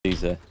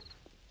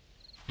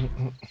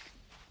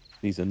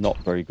These are not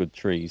very good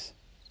trees.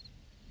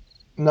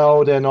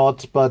 No, they're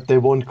not, but they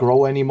won't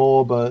grow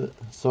anymore. But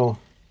so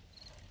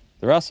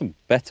there are some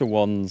better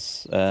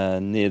ones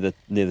near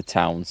the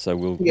town, so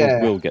we'll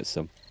get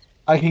some.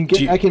 I can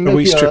get. I can make Are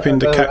we you stripping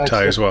the cacti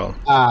extra, as well?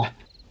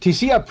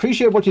 TC, I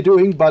appreciate what you're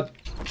doing, but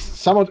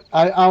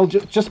I'll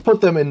just put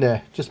them in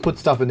there. Just put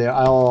stuff in there.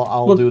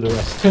 I'll do the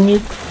rest. Can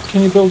you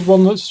build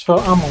one that's for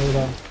ammo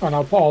then? And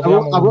I'll put all the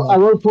ammo. I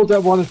will put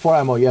that one for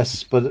ammo.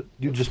 Yes, but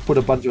you just put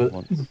a bunch of.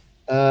 Wait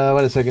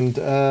a second.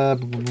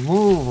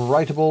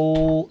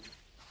 Writable.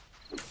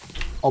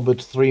 I'll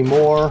put 3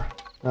 more.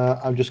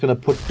 I'm just gonna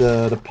put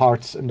the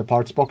parts in the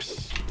parts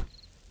box.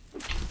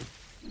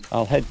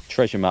 I'll head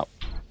treasure map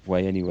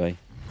way anyway.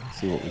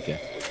 See what we get.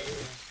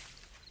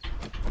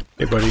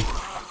 Hey, buddy.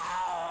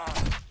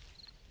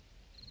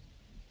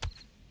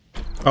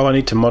 Oh, I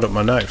need to mod up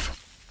my knife.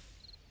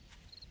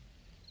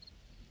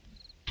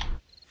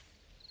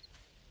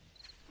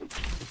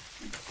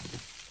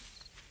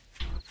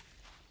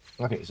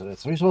 Okay, so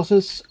that's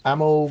resources.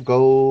 Ammo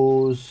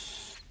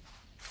goes.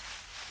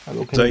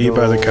 Is that you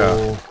by the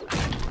car?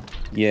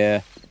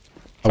 Yeah.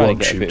 I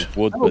won't shoot. A bit of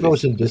wood, ammo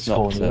goes in this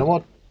corner. You know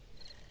what?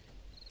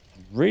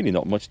 Really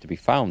not much to be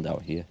found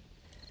out here.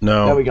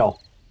 No. There we go.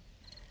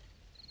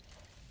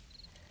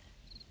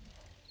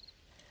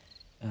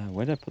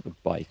 Where did I put the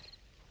bike?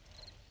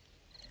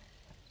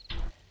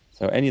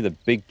 So any of the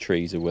big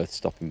trees are worth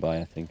stopping by,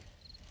 I think.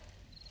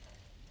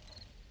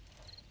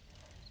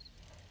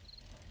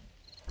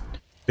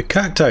 The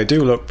cacti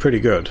do look pretty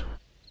good.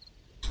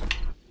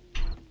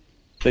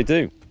 They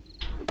do.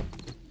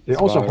 They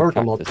also hurt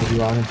a lot if you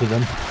run into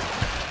them.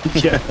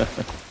 Yeah.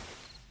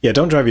 Yeah,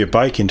 don't drive your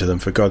bike into them,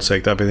 for God's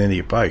sake. That'd be the end of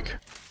your bike.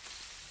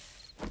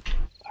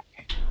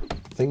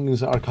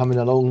 Things are coming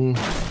along.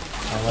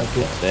 I like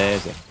it.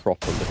 There's a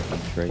proper little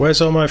tree.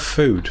 Where's all my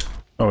food?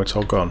 Oh, it's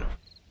all gone.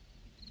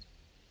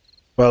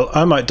 Well,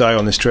 I might die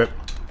on this trip.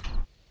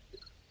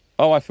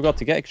 Oh, I forgot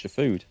to get extra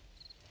food.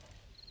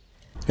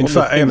 In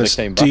fact, Amos,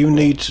 do you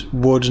need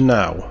wood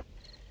now?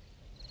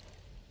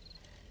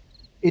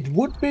 It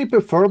would be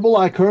preferable.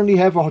 I currently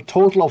have a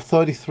total of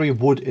 33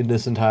 wood in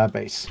this entire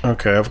base.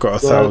 Okay, I've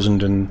got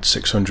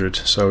 1,600,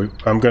 so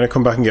I'm going to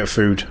come back and get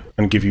food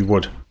and give you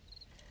wood.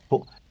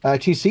 Cool.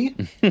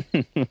 TC?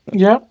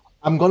 Yeah?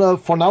 I'm gonna,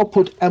 for now,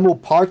 put ammo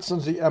parts in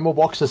the ammo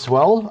box as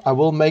well. I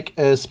will make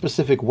a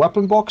specific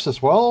weapon box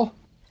as well.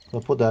 I'll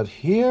put that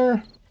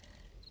here.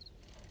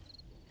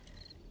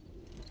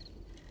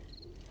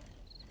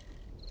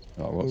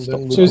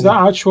 So is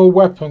that actual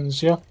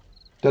weapons, yeah?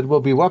 That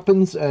will be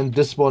weapons, and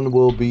this one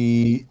will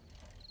be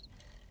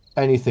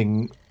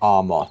anything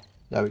armor.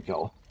 There we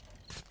go.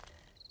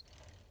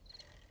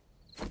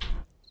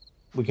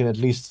 We can at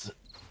least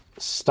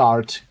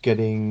start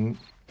getting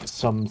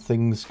some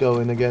things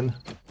going again.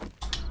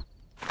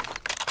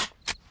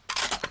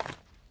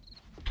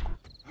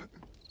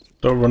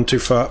 Don't run too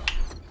far.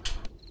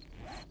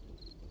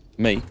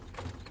 Me?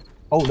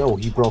 Oh no,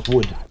 he brought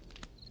wood.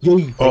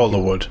 Yay, all the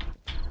wood.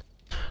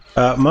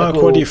 Mark,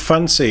 what do you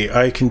fancy?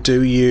 I can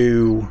do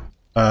you...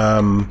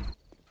 well,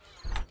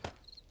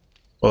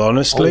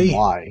 honestly,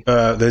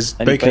 there's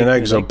bacon and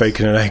eggs or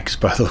bacon and eggs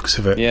by the looks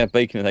of it. Yeah,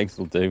 bacon and eggs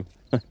will do.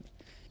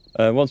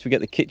 Once we get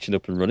the kitchen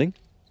up and running.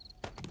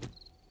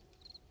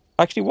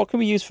 Actually, what can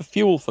we use for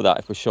fuel for that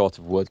if we're short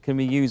of wood? Can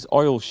we use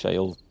oil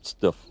shale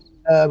stuff?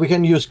 We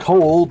can use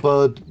coal,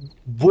 but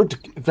wood,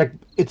 in fact,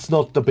 it's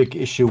not the big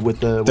issue with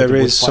the... There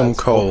is some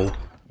coal.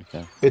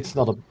 Okay. It's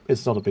not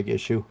a big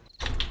issue.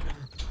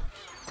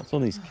 What's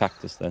on these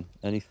cactus then?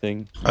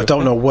 Anything? I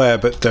don't know where,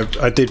 but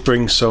I did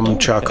bring some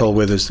charcoal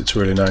with us. It's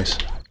really nice.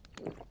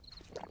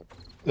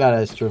 Yeah,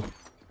 that is true.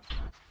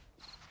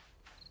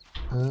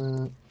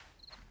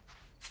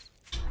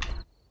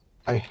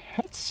 I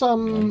had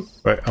some...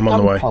 Right, I'm on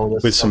the way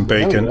with some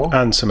bacon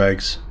and some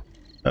eggs.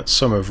 That's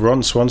some of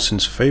Ron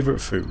Swanson's favourite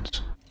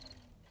foods.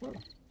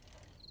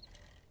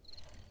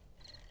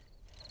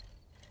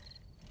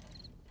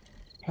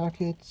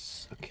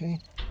 Packets, okay.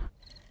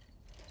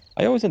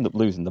 I always end up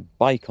losing the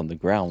bike on the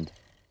ground,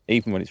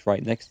 even when it's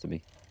right next to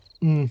me.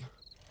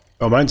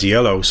 Oh, mine's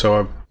yellow,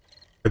 so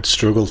I'd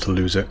struggle to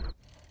lose it.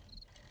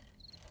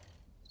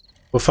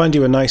 We'll find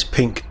you a nice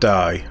pink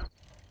dye.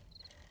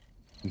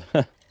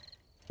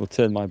 We'll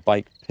turn my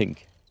bike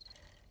pink.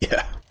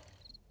 Yeah.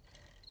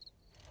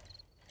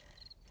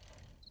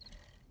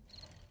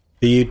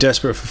 Are you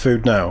desperate for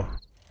food now?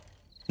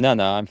 No,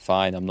 I'm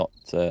fine. I'm not.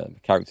 The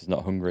character's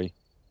not hungry.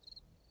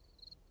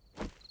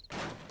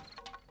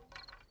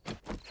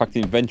 In fact,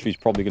 the inventory's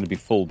probably going to be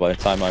full by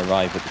the time I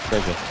arrive at the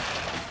treasure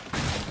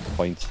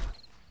point.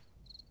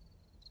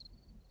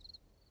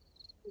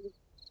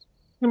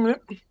 A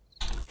minute.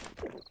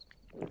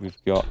 We've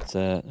got.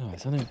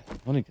 It's only.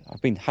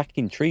 I've been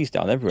hacking trees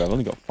down everywhere. I've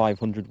only got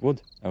 500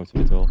 wood out of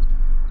it all.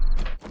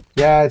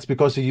 Yeah, it's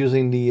because you're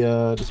using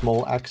the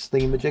small axe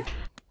thingamajig.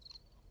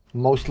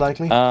 Most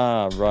likely.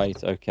 Ah,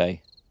 right.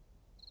 Okay.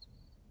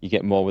 You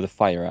get more with a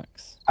fire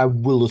axe. I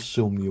will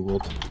assume you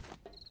would.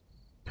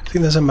 I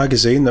think there's a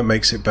magazine that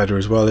makes it better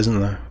as well, isn't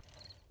there?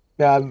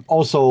 Yeah,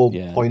 also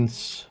Yeah.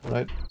 points,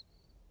 right?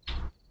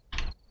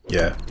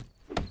 Yeah.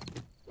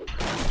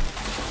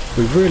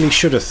 We really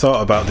should have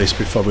thought about this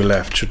before we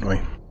left, shouldn't we?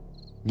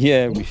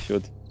 Yeah, we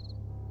should.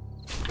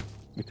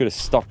 We could have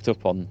stocked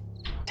up on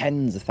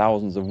tens of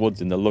thousands of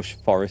woods in the lush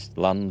forest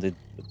land that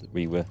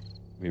we were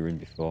in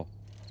before.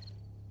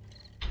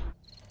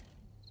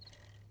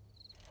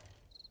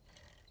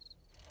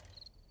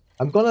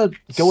 I'm gonna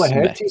go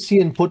ahead, Smack.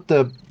 TC, and put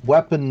the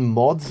weapon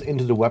mods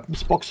into the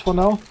weapons box for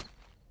now.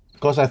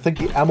 Because I think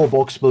the ammo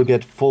box will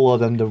get fuller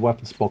than the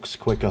weapons box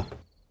quicker.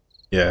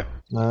 Yeah.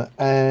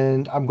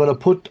 And I'm gonna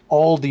put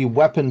all the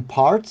weapon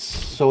parts,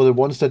 so the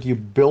ones that you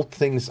build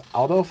things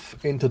out of,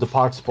 into the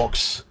parts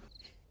box.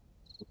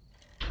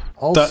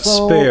 Also, That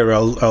spear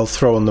I'll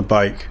throw on the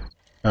bike,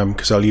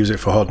 because I'll use it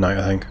for Horde Night,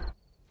 I think.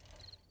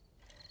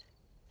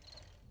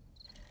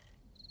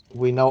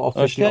 we now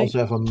officially Okay. also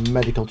have a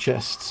medical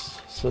chest.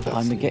 So that's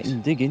I'm neat.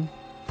 getting digging.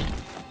 Do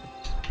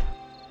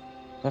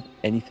I have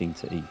anything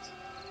to eat?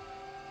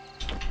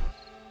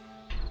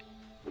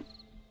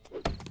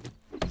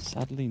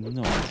 Sadly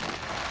not.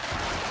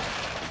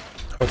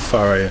 How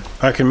far are you?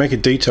 I can make a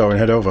detour and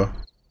head over.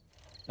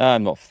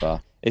 I'm not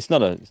far. It's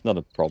not a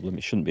problem.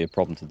 It shouldn't be a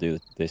problem to do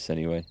this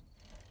anyway.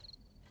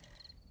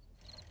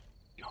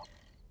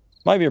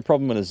 Might be a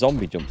problem when a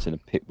zombie jumps in a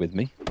pit with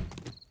me.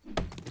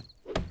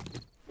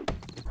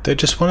 They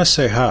just want to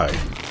say hi.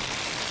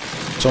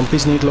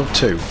 Zombies need love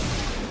too.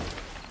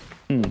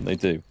 They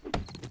do.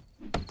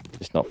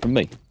 Just not from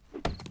me.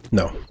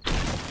 No.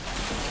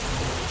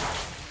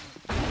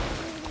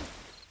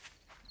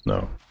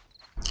 No.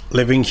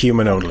 Living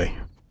human only.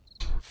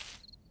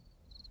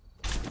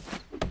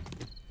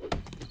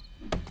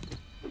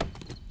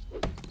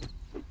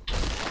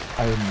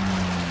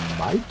 I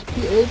might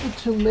be able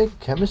to make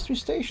chemistry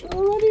station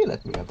already.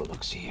 Let me have a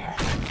look. See here.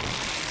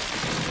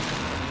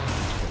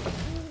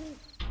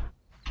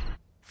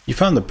 You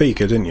found the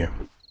beaker, didn't you?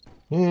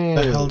 Yeah.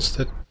 The hell's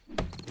the...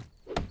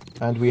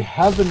 And we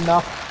have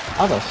enough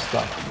other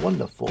stuff.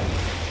 Wonderful.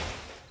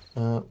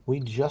 We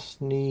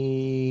just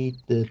need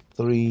the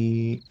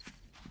 3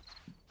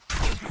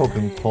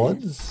 cooking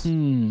pods. I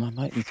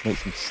might need to make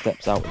some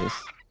steps out of this.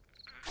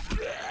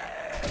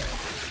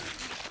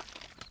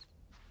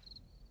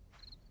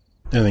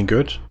 Anything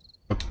good?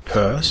 A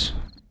purse?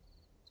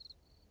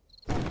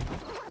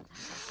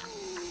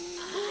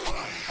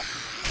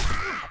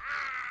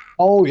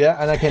 Oh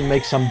yeah, and I can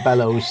make some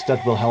bellows.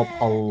 That will help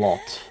a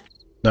lot.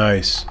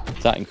 Nice.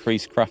 Does that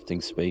increase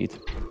crafting speed?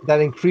 That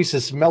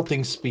increases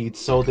melting speed,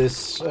 so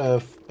this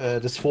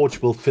this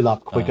forge will fill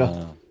up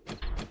quicker.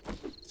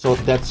 So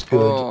that's good.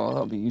 Oh,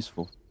 that'll be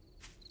useful.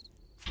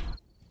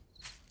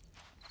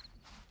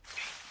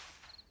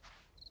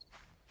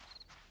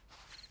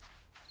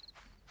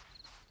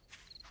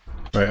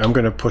 Right, I'm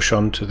going to push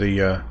on to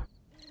the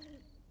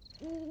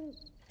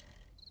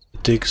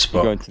dig You're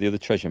spot. going to the other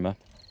treasure map.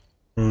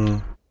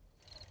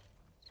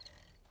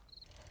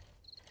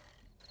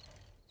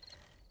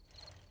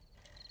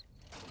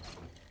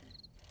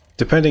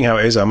 Depending how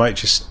it is, I might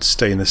just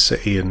stay in the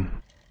city and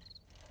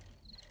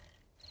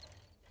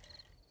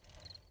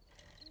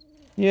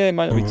Yeah, it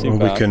might not be too we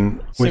bad. can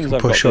As soon as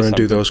I've push got on this, and I'm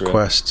do good those for it.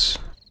 quests.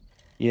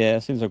 Yeah,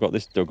 as soon as I've got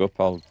this dug up,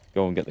 I'll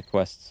go and get the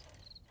quests.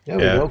 Yeah,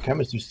 we Yeah. go.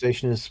 Chemistry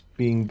station is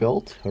being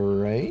built.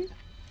 Hooray!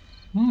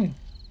 Can't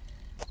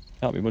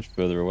be much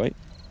further away.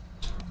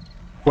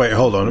 Wait,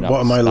 hold on. Now What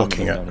am I stand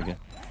looking them at? down again.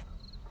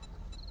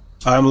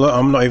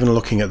 I'm not even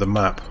looking at the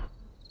map.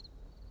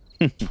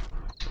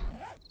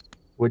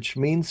 Which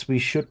means we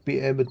should be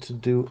able to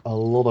do a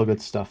lot of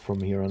good stuff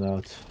from here on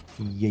out.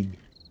 Yay!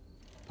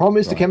 Problem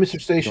is, the Right, chemistry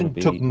it's station gonna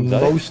be- took was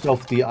that it? most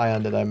of the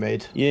iron that I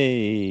made.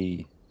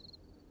 Yay!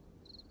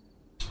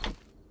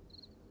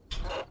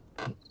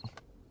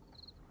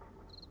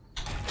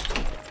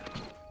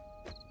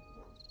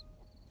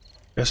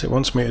 Guess it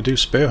wants me to do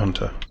Spear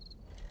Hunter.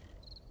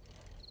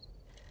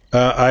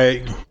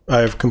 I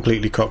have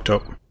completely cocked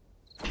up.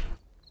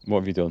 What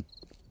have you done?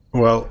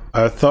 Well,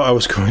 I thought I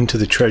was going to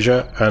the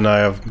treasure, and I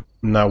have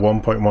now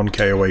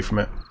 1.1k away from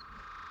it.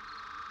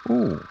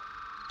 Ooh,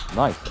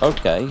 nice.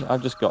 Okay,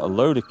 I've just got a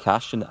load of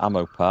cash and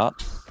ammo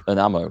parts. And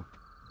ammo.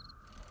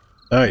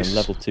 Nice. And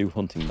level 2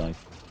 hunting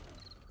knife.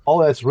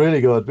 Oh, that's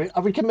really good.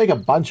 We can make a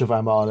bunch of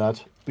ammo on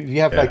that. We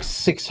have Yeah. like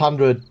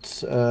 600,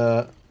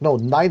 no,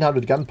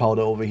 900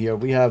 gunpowder over here.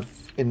 We have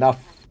enough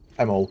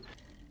ammo.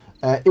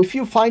 If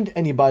you find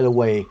any, by the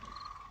way,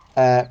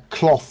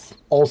 cloth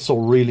also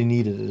really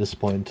needed at this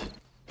point.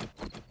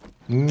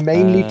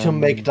 Mainly to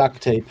make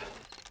duct tape.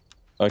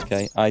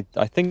 Okay, I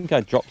think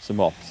I dropped some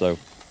off, so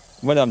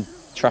when I'm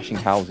trashing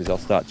houses, I'll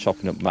start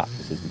chopping up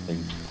mattresses and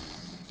things.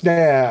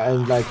 Yeah,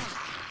 and like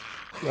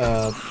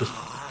just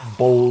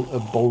balls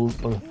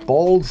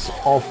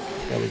of,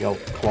 there we go,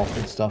 cloth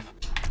and stuff.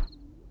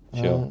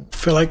 Sure. I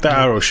feel like that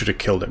arrow should have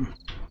killed him.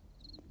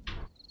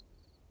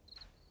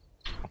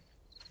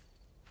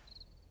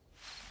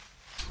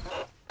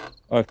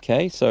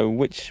 Okay, so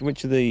which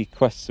of the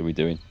quests are we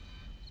doing?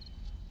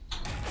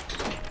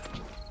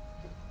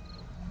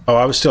 Oh,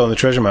 I was still on the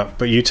treasure map,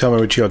 but you tell me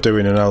what you're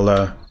doing, and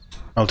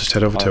I'll I'll just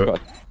head over to I've it.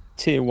 got a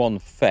tier 1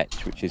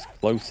 fetch, which is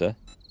closer.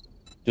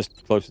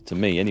 Just closer to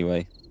me,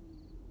 anyway.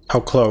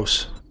 How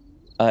close?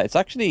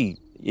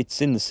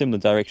 It's in the similar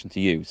direction to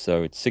you,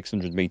 so it's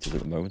 600 meters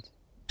at the moment.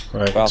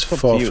 Right, Well, it's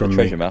 4 from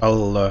me.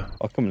 I'll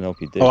come and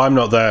help you dig. Oh, I'm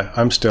not there.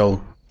 I'm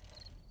still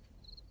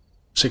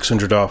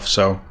 600 off,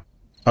 so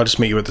I'll just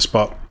meet you at the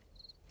spot.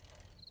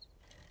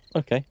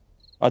 Okay.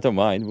 I don't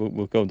mind.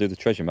 We'll go and do the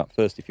treasure map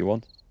first if you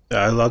want.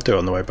 I'll do it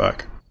on the way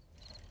back.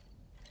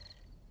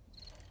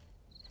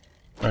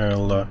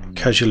 I'll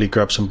casually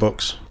grab some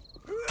books.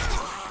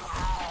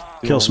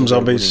 Kill some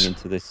zombies.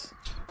 Into this.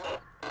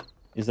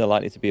 Is there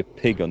likely to be a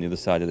pig on the other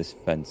side of this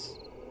fence?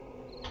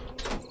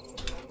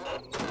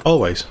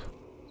 Always.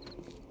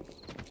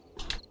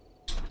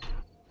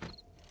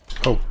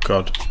 Oh,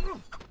 God.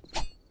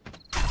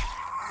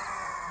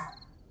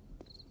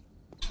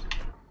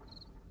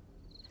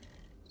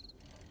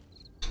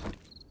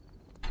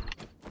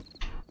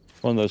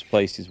 One of those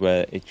places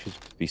where it should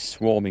be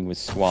swarming with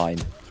swine,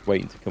 just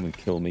waiting to come and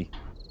kill me.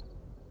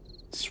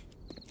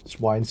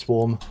 Swine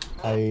swarm.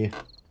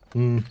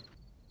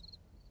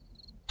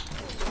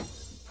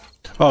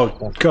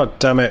 Oh, God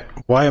damn it.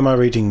 Why am I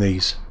reading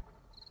these?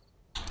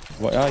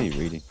 What are you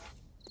reading?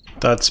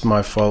 That's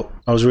my fault.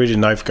 I was reading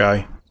Knife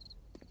Guy.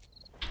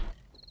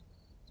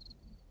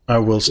 I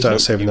will start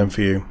saving them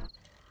for you.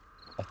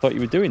 I thought you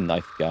were doing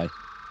Knife Guy.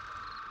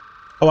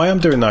 Oh, I am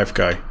doing Knife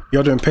Guy.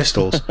 You're doing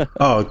pistols.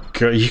 Oh,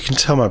 God, you can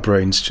tell my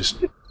brain's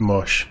just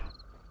mush.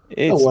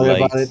 It's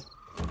late.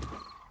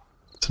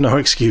 It's no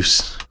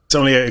excuse. It's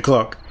only 8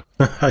 o'clock.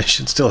 I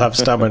should still have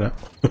stamina.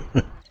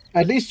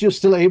 At least you're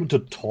still able to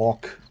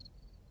talk.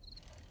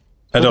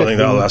 I don't think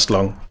that'll last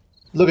long.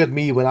 Look at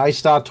me. When I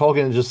start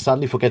talking and just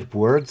suddenly forget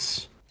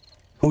words,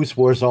 who's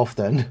worse off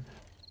then?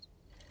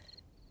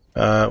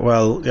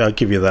 Well, yeah, I'll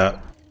give you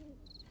that.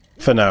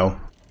 For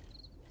now.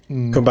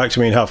 Come back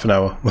to me in half an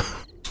hour.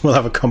 We'll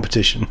have a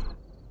competition.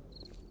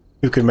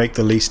 Who can make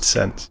the least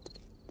sense?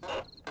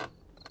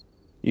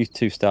 You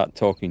two start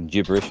talking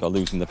gibberish or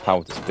losing the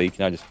power to speak,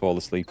 and I just fall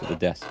asleep at the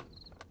desk.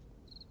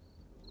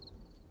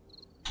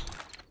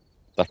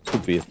 That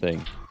could be a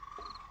thing.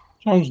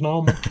 Sounds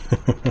normal.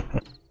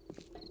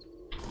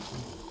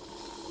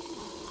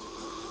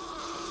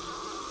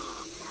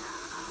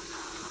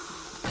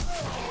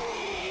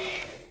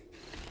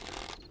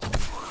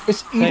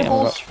 Is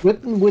edibles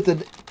written with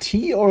a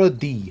T or a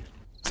D?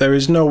 There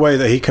is no way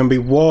that he can be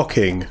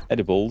walking.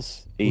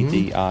 Edibles.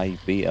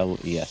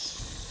 E-D-I-B-L-E-S.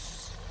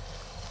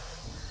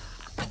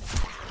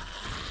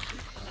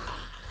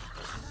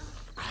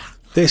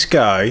 This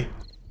guy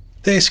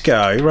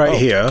right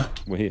here.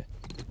 We're here.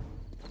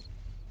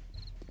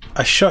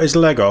 I shot his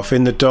leg off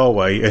in the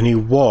doorway and he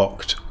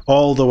walked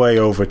all the way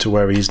over to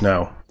where he is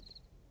now.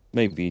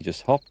 Maybe he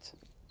just hopped.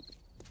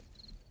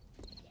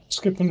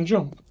 Skipping a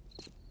jump.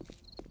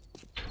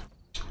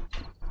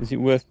 Is it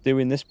worth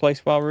doing this place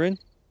while we're in?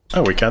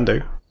 Oh, we can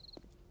do.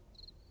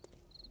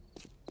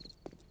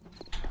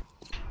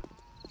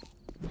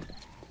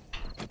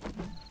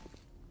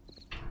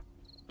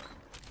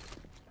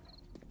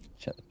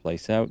 Check the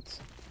place out.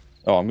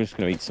 Oh, I'm just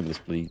going to eat some of this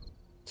bloody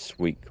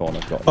sweet corn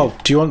I've got. Oh, here.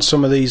 do you want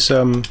some of these?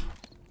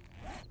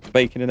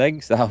 Bacon and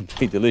eggs? That would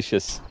be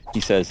delicious,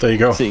 he says. There you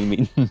go. Seeing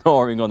me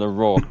gnawing on a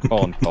raw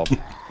corn cob.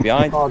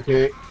 Behind?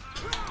 Okay.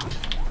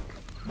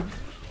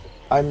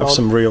 Have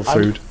some real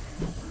food.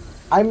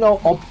 I'm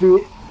not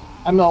obvious.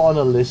 I'm not on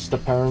a list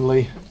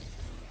apparently.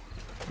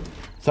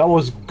 So I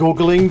was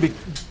googling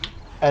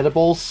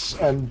edibles,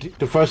 and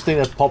the first thing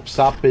that pops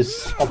up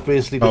is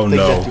obviously the thing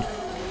that you...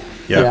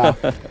 Yeah.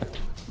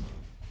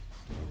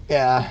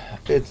 Yeah,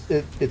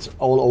 it's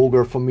all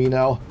ogre for me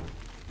now.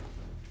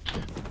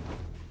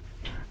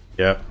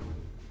 Yeah.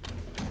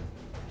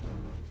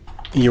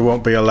 You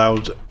won't be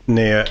allowed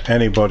near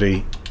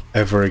anybody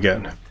ever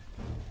again.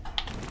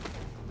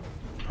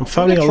 I'm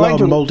finding a lot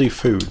of mouldy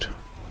food.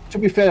 To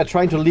be fair, they're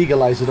trying to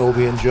legalize it over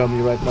here in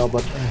Germany right now,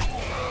 but...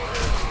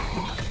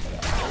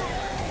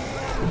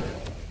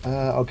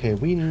 okay,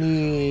 we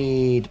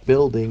need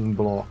building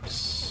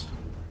blocks.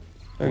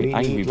 Very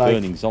angry like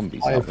burning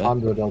zombies out there.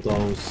 500 of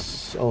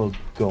those. Oh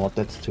god,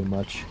 that's too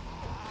much.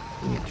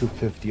 We need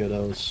 250 of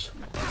those.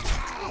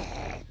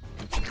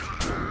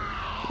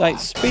 Like,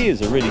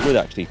 spears are really good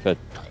actually for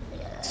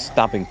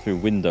stabbing through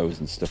windows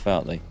and stuff,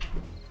 aren't they?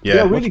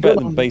 Yeah, really Much good better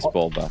than on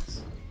baseball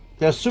bats.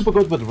 They're super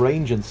good with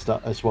range and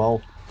stuff as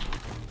well.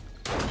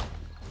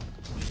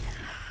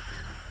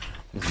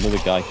 There's another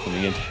guy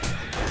coming in.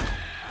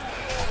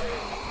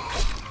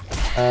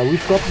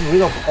 We've gotten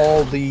rid of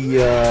all the...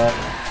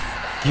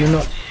 You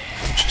not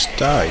just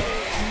die?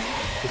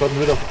 We've gotten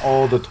rid of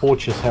all the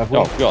torches, have we?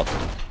 Oh god.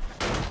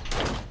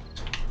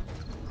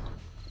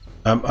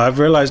 I've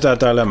realised our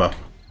dilemma.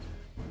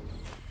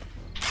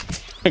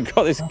 I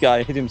got this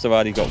guy, hit him so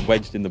hard he got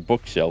wedged in the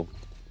bookshelf.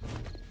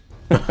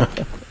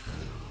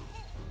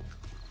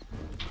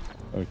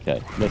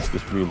 Okay, let's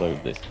just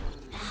reload this.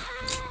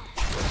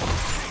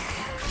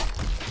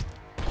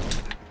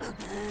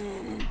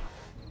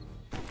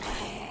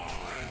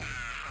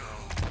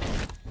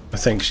 I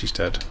think she's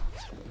dead.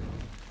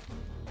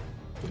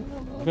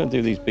 I'm going to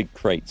do these big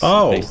crates.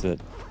 Oh, in case they're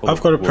full I've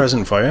of got a wood.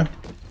 present for you.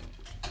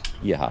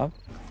 You have?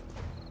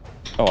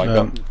 Oh, I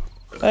got...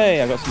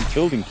 Hey, I got some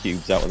building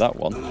cubes out of that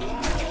one.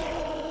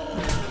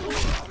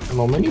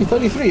 Ammo mini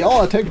 33. Oh,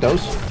 I'll take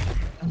those.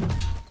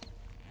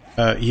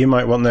 You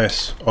might want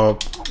this, or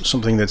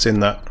something that's in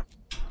that.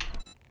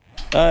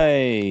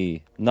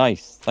 Hey,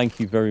 nice. Thank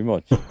you very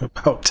much.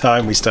 About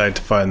time we started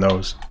to find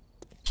those.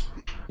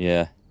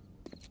 Yeah.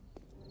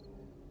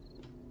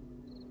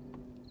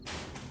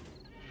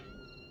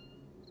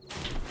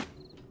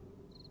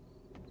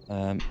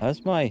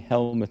 Has my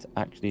helmet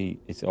actually...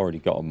 It's already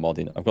got a mod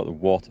in it. I've got the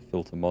water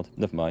filter mod.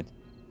 Never mind.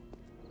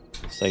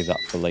 I'll save that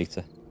for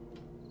later.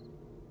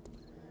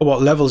 Oh,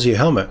 what level's your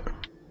helmet?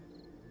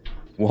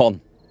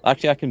 1.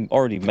 Actually, I can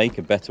already make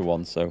a better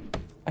one, so...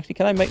 Actually,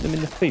 can I make them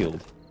in the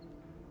field?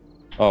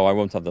 Oh, I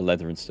won't have the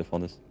leather and stuff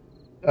on us.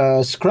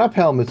 Scrap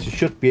helmets, you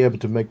should be able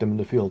to make them in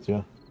the field,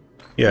 yeah.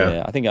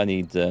 Yeah. I think I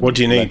need... what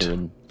do you need?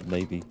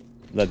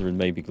 Leather and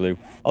maybe glue.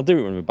 I'll do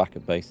it when we're back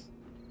at base.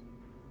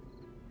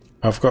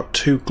 I've got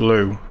 2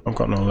 glue. I've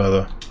got no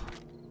leather.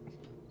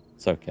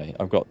 It's okay.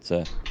 I've got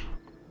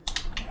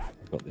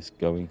this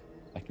going.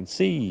 I can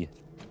see.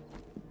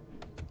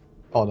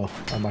 Oh no,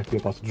 I might be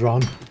about to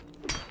drown.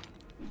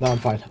 No, I'm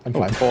fine. I'm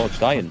fine.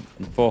 Forged iron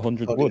and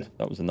 400 Oh, wood. dear.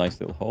 That was a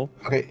nice little hole.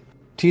 Okay.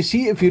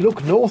 TC, if you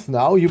look north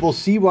now, you will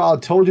see where I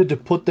told you to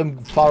put them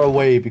far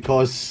away,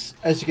 because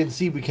as you can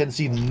see, we can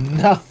see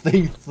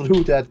nothing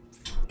through that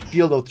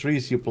field of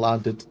trees you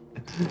planted.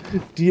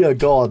 Dear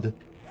God.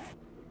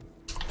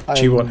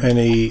 Do you want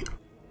any...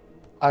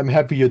 I'm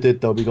happy you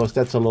did, though, because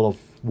that's a lot of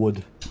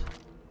wood.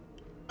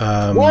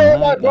 Why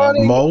am I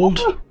burning? Mold?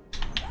 Do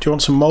you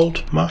want some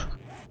mold, Matt?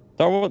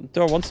 Do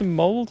I want some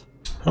mold?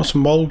 Want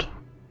some mold?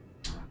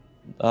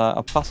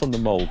 I'll pass on the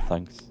mold,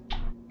 thanks.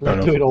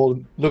 Like,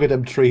 look at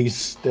them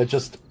trees. They're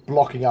just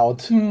blocking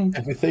out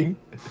everything.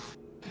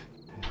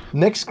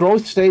 Next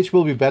growth stage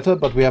will be better,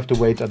 but we have to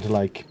wait until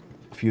like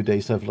a few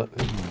days have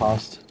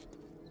passed.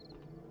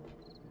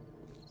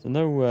 So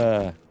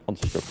no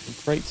construction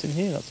crates in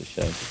here. That's a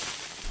shame.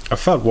 I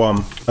found one.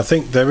 I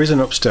think there is an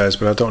upstairs,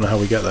 but I don't know how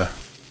we get there.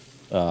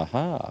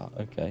 Aha.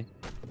 Okay.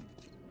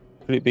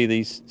 Could it be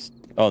these?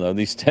 Oh no,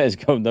 these stairs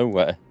go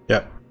nowhere.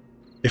 Yeah.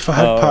 If I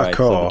had right,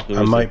 parkour, so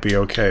I might be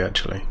okay,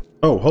 actually.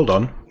 Oh, hold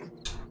on.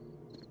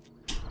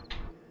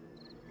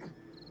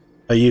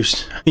 I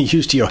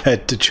used your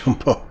head to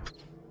jump up.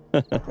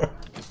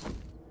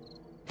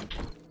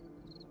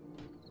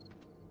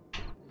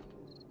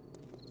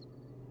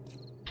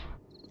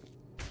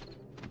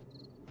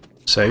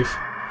 Safe.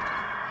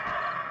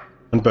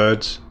 And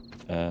birds.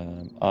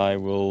 I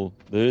will...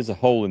 There is a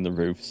hole in the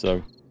roof,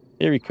 so...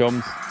 Here he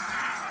comes.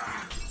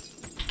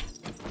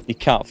 He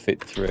can't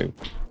fit through.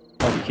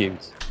 How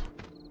cute.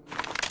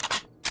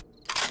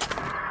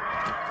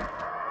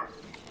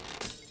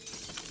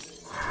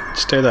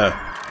 Stay there.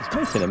 He's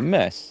making a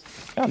mess.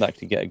 Can't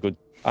actually get a good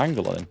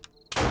angle on him.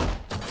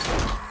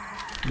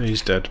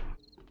 He's dead.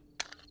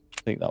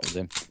 I think that was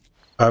him.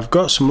 I've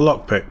got some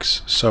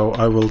lockpicks, so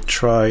I will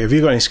try... Have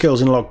you got any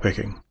skills in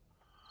lockpicking?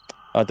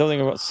 I don't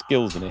think I've got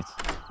skills in it.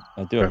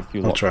 I do have a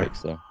few I'll try.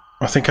 lockpicks, though.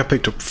 I think I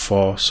picked up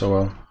 4, so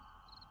well.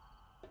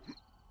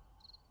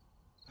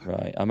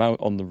 Right, I'm out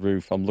on the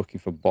roof. I'm looking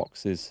for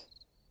boxes.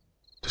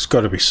 There's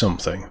got to be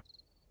something.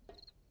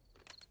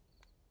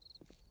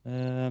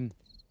 No,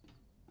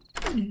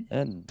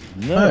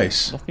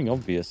 Nice. nothing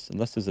obvious,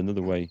 unless there's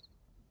another way.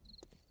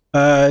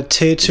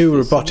 Tier 2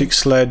 robotic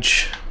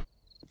sledge.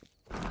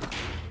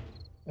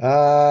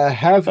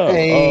 Have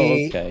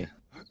okay.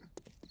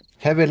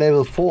 have a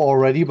level 4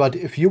 already, but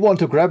if you want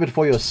to grab it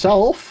for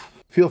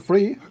yourself, feel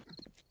free.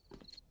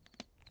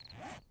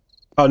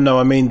 Oh no,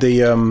 I mean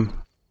the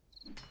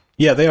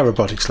yeah, they are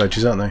robotic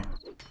sledges, aren't they?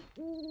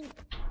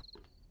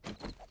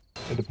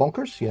 The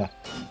bunkers, yeah.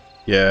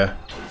 Yeah.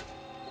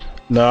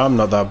 No, I'm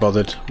not that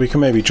bothered. We can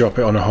maybe drop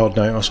it on a horde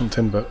night or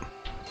something, but...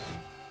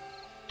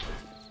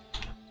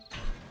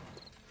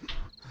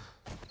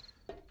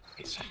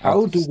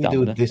 How do we do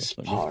Stamina, this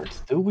that's not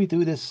part? Do we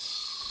do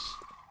this?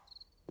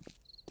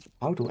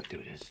 How do I do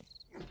this?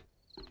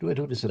 Do I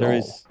do this at all? There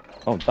is...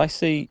 Oh, did I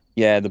see...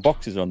 Yeah, the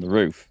boxes are on the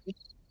roof.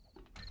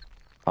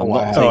 I'm Oh,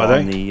 not are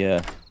taking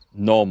the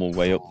normal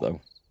way up,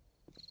 though.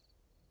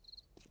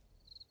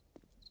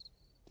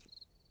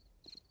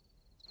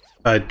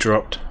 I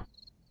dropped.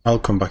 I'll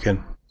come back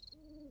in.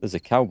 There's a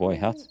cowboy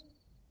hat.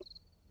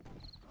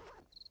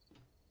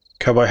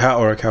 Cowboy hat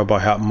or a cowboy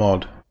hat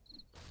mod?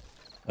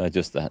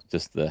 Just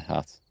the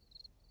hat.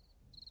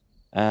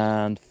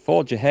 And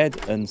forge ahead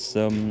and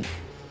some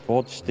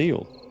forged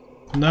steel,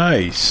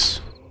 Nice.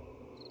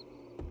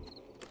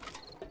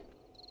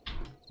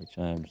 which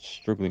I'm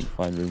struggling to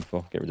find room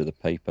for. Get rid of the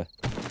paper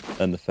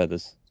and the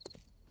feathers.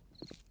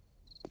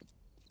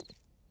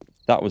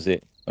 That was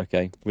it.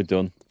 Okay, we're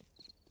done.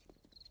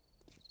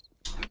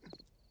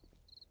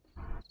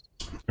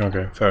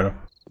 Okay, fair enough.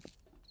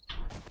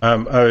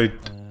 I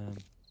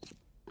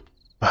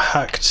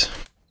hacked.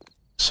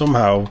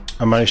 Somehow,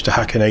 I managed to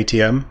hack an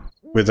ATM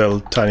with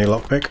a tiny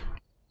lockpick.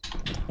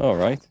 All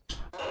right.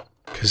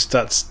 because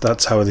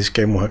that's how this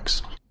game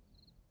works.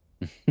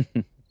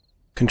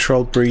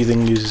 Controlled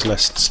breathing uses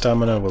less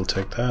stamina. We'll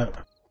take that.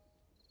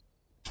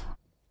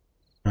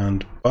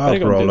 And barb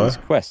roller. This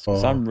quest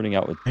because I'm running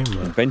out of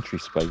inventory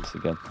space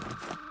again.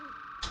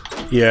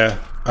 Yeah,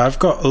 I've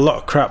got a lot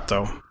of crap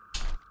though.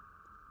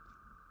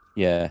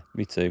 Yeah,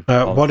 me too.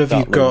 What have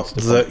you got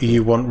that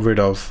you want rid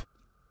of?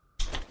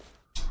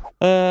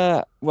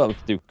 Well, we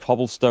could do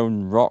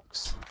cobblestone,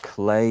 rocks,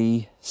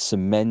 clay,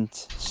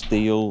 cement,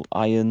 steel,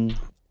 iron,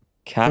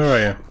 cash. Where are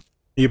you? Are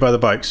you by the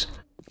bikes?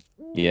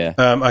 Yeah.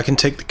 I can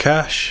take the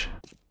cash.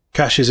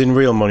 Cash is in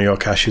real money or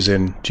cash is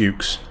in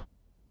dukes?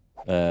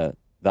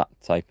 That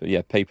type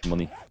of paper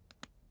money.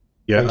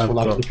 Yeah, thanks for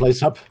lighting the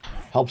place up.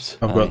 Helps.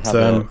 I've got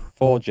a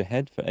forge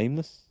ahead for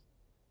aimless.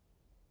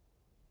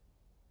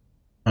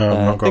 I've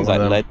not got things one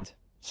like of them. lead,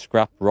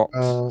 scrap, rocks,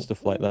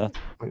 stuff like that.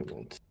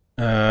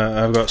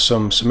 I've got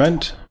some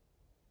cement.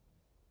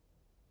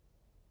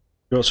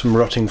 Got some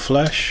rotting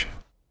flesh.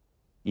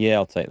 Yeah,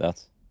 I'll take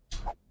that.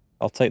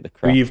 I'll take the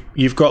crap. Well,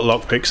 you've got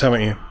lockpicks,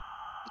 haven't you?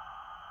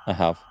 I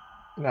have.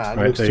 Nah,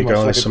 Right, there you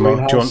go. There's some more.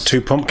 Do you want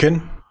 2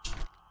 pumpkin?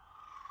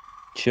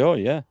 Sure,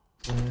 yeah.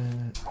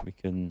 We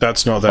can.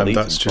 That's not them.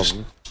 That's just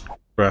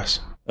grass.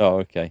 Oh,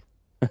 okay.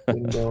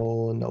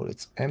 Window. No,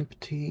 it's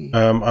empty.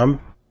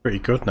 I'm pretty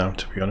good now,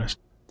 to be honest.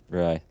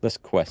 Right, let's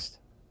quest.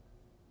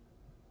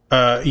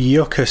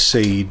 Yucca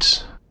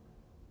seeds.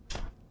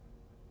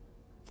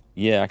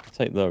 Yeah, I can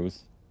take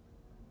those.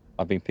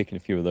 I've been picking a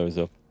few of those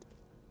up.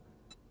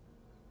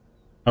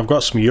 I've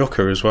got some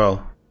yucca as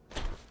well.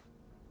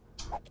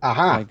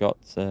 Aha! I got.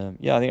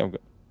 Yeah, I think I've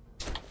got.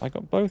 I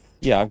got both.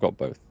 Yeah, I've got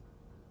both.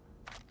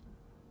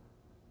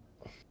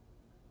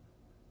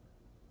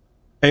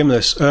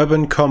 Aimless,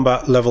 Urban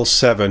Combat level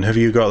 7. Have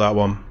you got that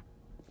one?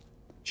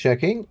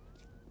 Checking.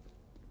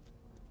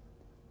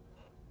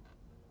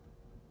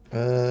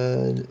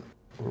 Wrong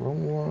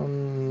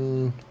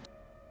one.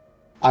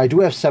 I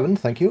do have 7,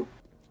 thank you.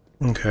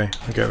 Okay,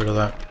 I'll get rid of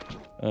that.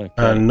 Okay.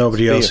 And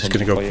nobody Spear else is going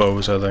to go hunter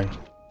bows, are they?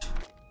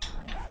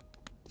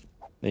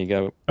 There you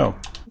go. Oh,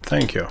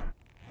 thank you.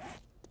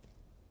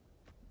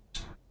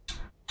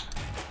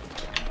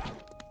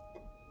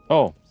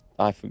 Oh,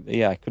 I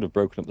could have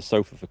broken up the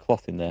sofa for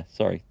cloth in there.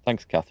 Sorry.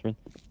 Thanks, Catherine.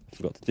 I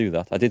forgot to do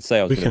that. I did say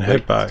I was going to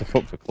head back. stuff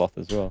up for cloth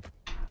as well.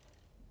 I'm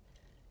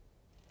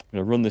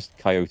going to run this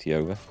coyote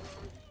over.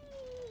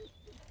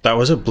 That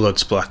was a blood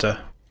splatter.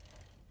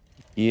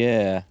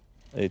 Yeah,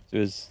 it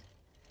was.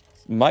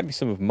 It might be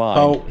some of mine.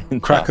 Oh,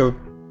 cracker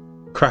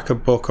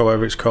book, or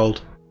whatever it's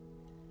called.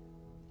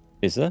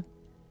 Is there?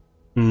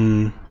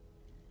 Hmm.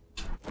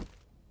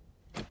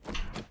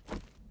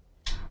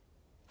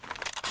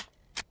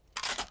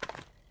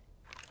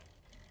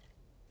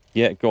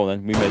 Yeah, go on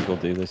then. We may as well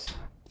do this.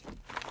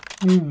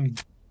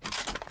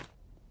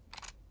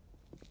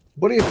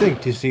 What do you think,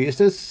 TC? Is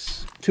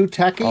this too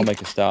tacky? I'll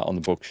make a start on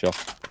the bookshop.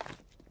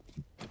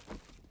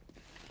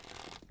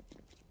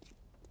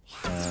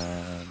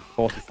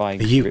 Fortifying.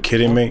 Are you grip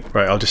kidding one. me?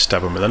 Right, I'll just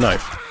stab him with a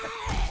knife.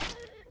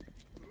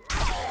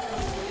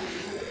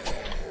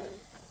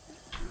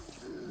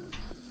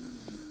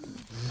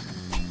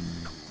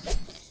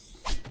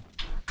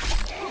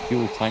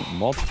 Fuel tank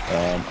mod.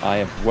 I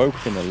have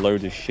woken a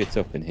load of shit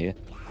up in here.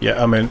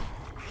 Yeah, I'm in.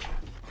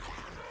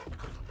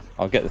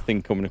 I'll get the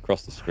thing coming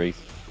across the street.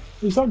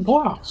 Is that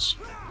glass?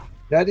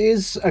 That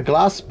is a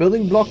glass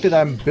building block that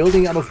I'm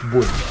building out of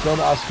wood. Don't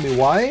ask me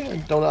why,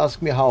 and don't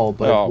ask me how,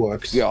 but it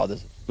works. Yeah,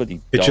 there's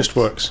bloody It dogs. just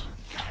works.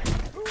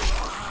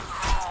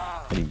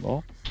 Any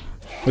more?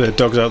 Are there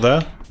dogs out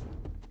there?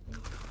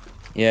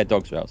 Yeah,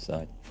 dogs are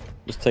outside.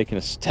 Just taking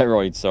a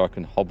steroid so I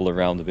can hobble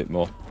around a bit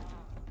more.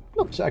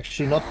 Looks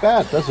actually not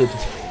bad, does it?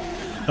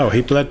 Oh,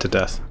 he bled to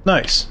death.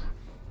 Nice.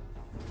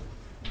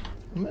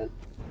 Doesn't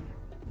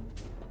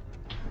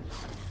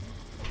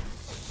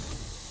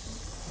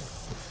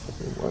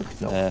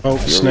work? No. Oh,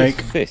 Furious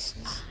snake.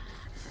 Fists.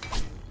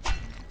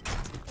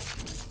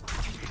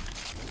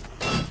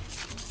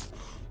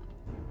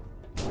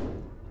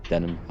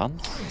 Denim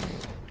pants.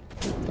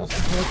 Doesn't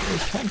have a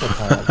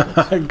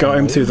counterpart. I got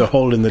him through the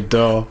hole in the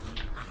door.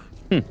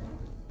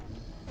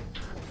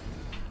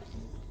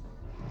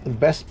 The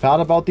best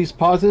part about these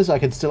parts is I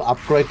can still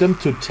upgrade them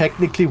to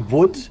technically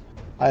wood.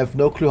 I have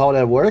no clue how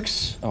that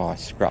works. Oh, I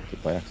scrapped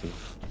it by accident.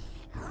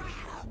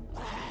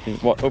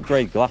 What,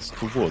 upgrade glass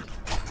to wood?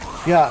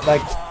 Yeah,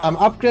 like, I'm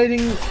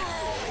upgrading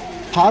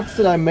parts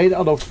that I made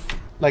out of,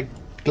 like,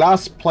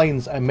 glass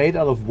planes I made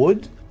out of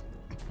wood.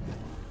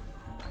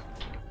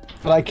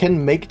 But I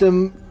can make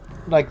them,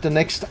 like, the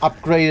next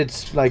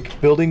upgraded, like,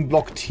 building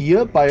block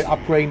tier by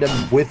upgrading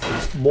them with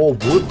more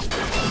wood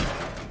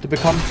to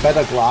become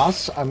better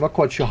glass. I'm not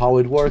quite sure how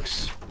it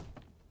works.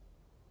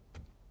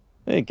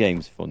 The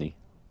game's funny.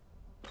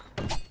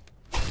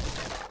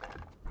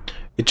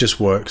 It just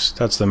works.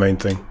 That's the main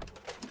thing.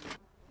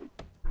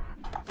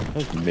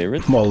 Those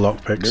mirrored. More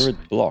lockpicks.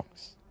 Mirrored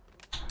blocks.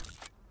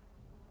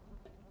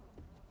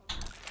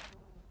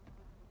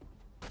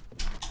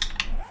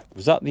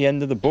 Was that the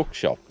end of the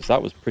bookshop? Because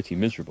that was pretty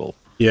miserable.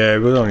 Yeah, it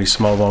was only a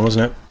small one,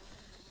 wasn't it?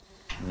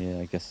 Yeah,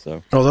 I guess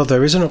so. Although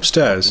there is an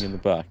upstairs. In the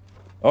back.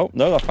 Oh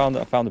no! I found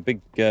a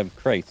big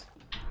crate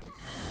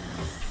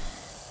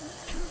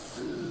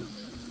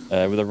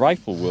with a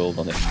rifle world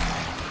on it.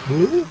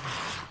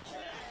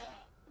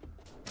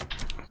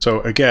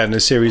 So again, a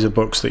series of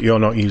books that you're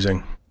not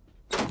using.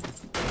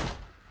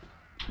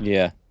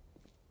 Yeah.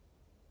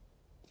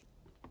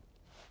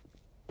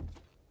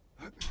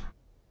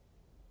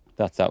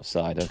 That's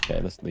outside. Okay,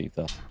 let's leave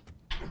that.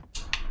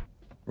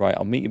 Right,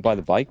 I'll meet you by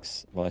the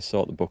bikes while I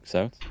sort the books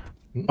out.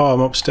 Oh, I'm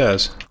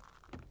upstairs.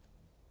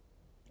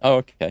 Oh,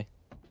 okay.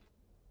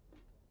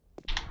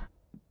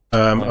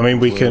 I mean,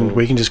 we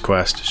can just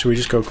quest. Should we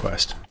just go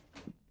quest?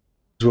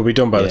 Because we'll be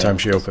done by the time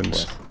she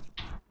opens.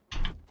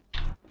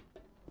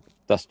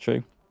 That's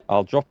true.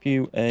 I'll drop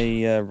you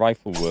a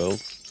rifle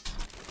world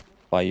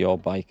by your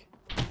bike.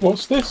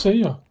 What's this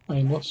here?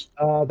 Aimless.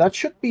 That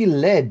should be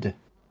lead.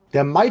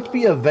 There might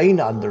be a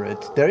vein under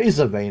it. There is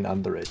a vein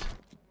under it.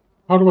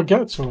 How do I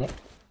get to it?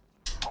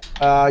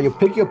 You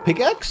pick your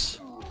pickaxe.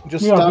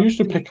 Just Yeah, start, I've used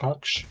a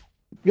pickaxe.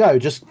 yeah, you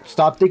just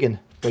start digging,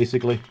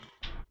 basically.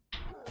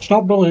 It's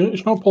not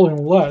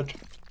pulling lead.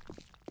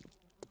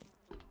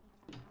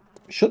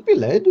 Should be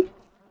lead.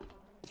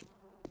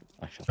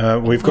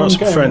 We've got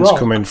some friends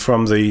coming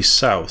from the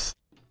south.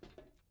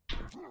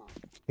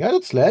 Yeah,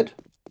 that's lead.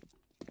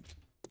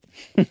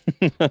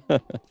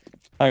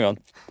 Hang on.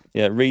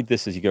 Yeah, read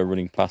this as you go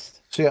running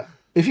past. So yeah,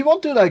 if you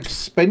want to like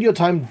spend your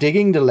time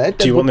digging the lead,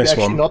 do you that want would this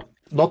actually one?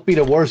 not be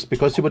the worst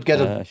because you would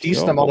get a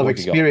decent amount of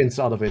experience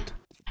out of it.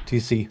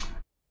 TC.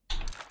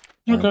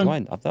 Okay. Do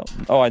I have that?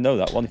 Oh, I know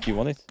that one. If you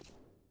want it.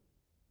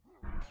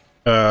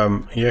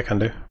 Yeah, can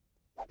do.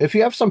 If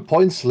you have some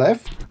points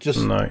left,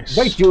 just nice.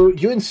 Wait.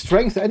 You're in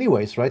strength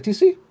anyways, right,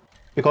 TC?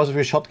 Because of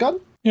your shotgun.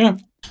 Yeah.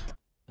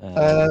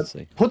 Let's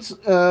see.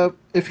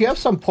 If you have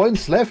some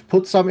points left,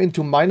 put some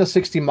into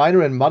 -60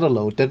 miner and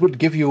motherload. That would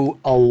give you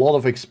a lot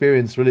of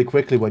experience really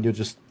quickly when you're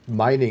just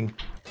mining.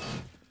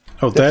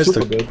 Oh, That's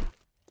super good.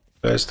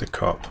 There's the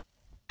cop.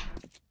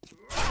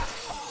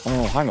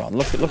 Oh, hang on.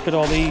 Look at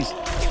all these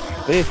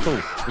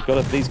vehicles.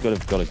 These got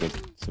to get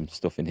some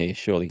stuff in here.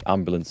 Surely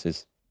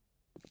ambulances.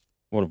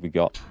 What have we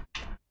got?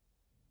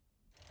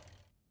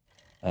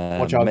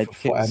 Watch out med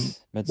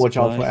watch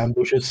out for supplies.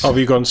 ambushes. Oh, have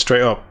you gone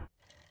straight up?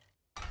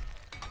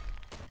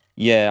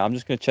 Yeah, I'm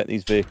just going to check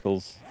these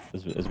vehicles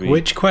as we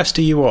Which quest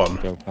are you on?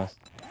 go past.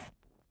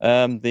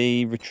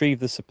 The retrieve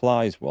the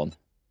supplies one.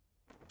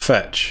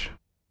 Fetch.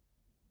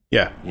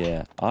 Yeah.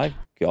 Yeah, I've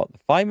got the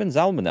Fireman's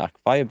Almanac,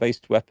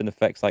 fire-based weapon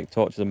effects like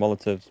torches and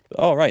molotovs.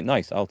 Oh, right,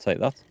 nice. I'll take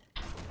that.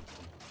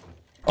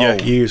 Yeah,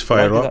 Oh, you use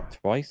fire a did I do lot.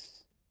 that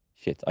twice?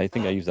 Shit, I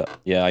think I used that.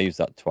 Yeah, I used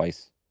that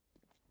twice.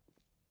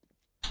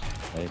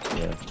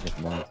 Yeah,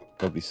 never mind.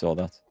 Nobody saw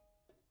that.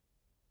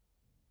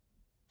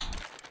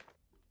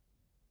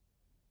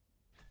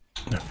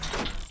 No,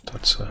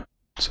 that's a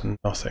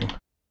nothing.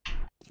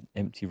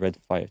 Empty red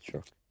fire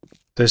truck.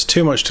 There's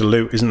too much to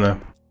loot, isn't there?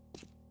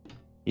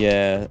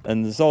 Yeah,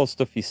 and there's all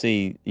stuff you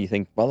see, you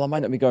think, well, I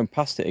might not be going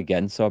past it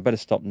again, so I better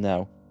stop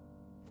now.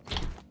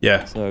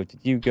 Yeah. So, did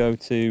you go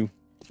to...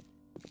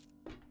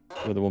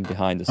 You're the one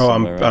behind us Oh,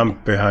 somewhere, I'm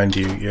behind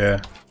you, yeah.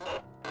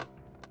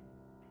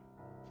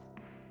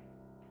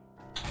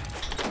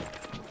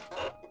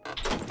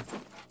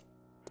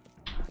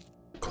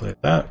 Clear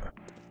that.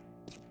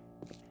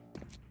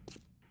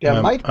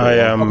 Yeah, I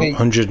am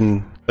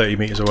 130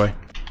 meters away.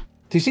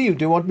 TC,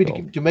 do you want me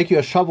to make you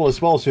a shovel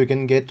as well, so you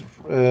can get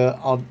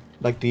out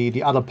like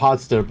the other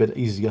parts there a bit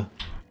easier?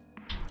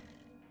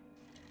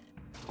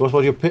 Because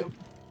what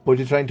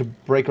you're trying to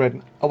break right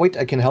now. Oh wait,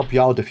 I can help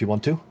you out if you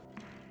want to.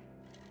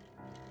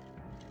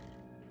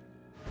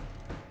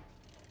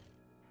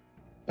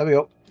 There we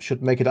go.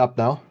 Should make it up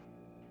now.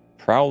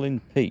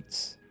 Prowling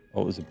Pete's.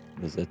 Oh,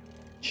 there's a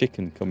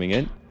chicken coming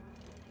in.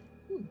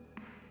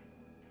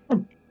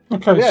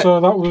 Okay, Yeah. so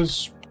that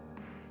was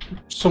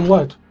some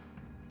lead.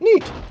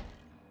 Neat.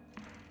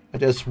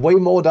 And there's way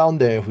more down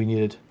there if we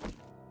need it.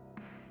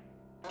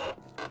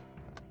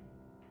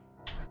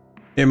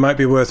 It might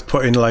be worth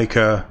putting like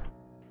a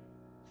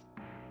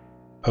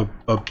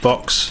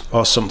box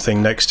or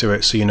something next to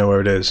it so you know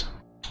where it is.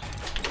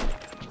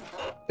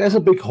 There's a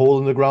big hole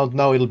in the ground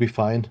now, it'll be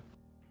fine.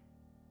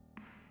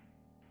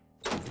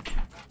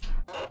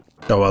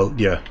 Oh well,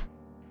 yeah.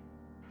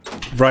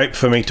 Right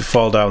for me to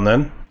fall down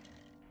then.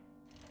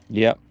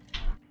 Yep.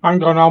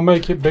 Hang on, I'll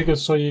make it bigger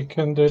so you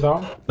can do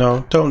that.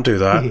 No, don't do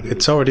that.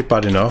 It's already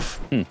bad enough.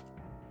 My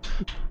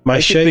Make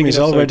it shame big is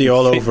enough so already it can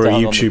all fit over a down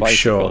on the YouTube bicycle.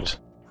 short.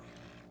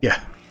 Yeah.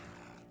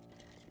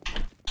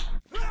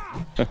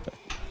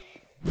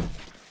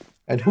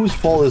 And whose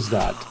fault is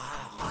that?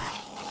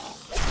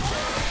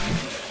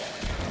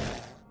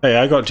 Hey,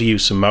 I got to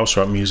use some mouse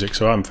rap music,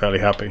 so I'm fairly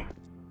happy.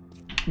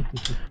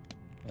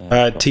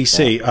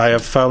 TC, I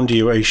have found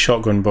you a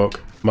shotgun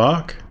book.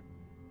 Mark?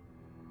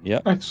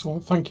 Yep.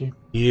 Excellent, thank you.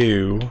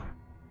 You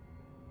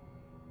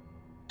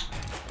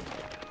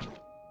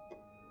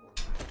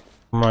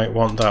might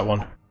want that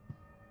one.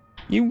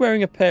 You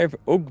wearing a pair of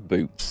Ugg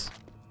boots?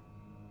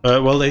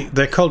 Well,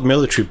 they're called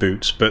military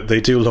boots, but they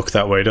do look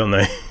that way, don't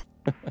they?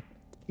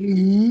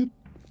 Cheers.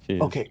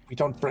 Okay, we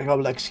don't break our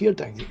legs here.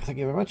 Thank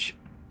you very much.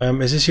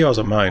 Is this yours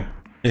or mine?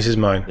 This is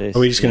mine. Are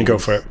we just going to go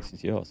for it? This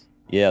is yours.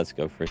 Yeah, let's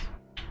go for it.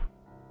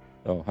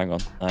 Oh, hang on.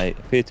 I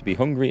appear to be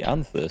hungry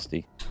and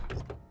thirsty.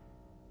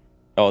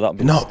 Oh, that'll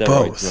be Not the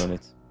steroids, both. won't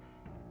it?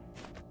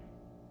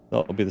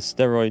 That'll be the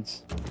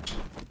steroids.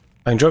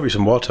 I can drop you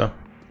some water.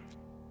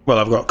 Well,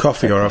 I've got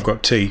coffee or I've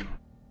got tea.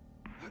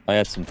 I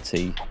had some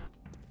tea.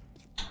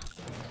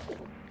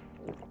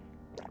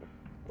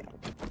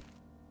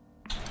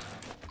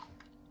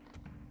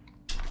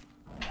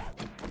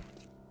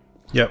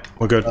 Yep,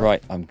 we're good.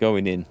 Right, I'm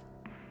going in.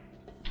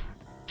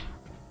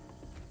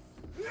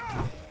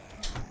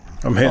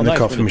 I'm hitting the nice,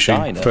 coffee we're in a machine.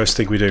 diner. First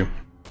thing we do.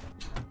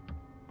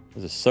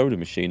 There's a soda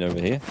machine over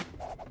here.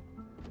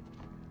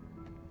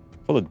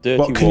 Full of dirty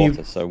What can you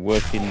water, so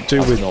working. Do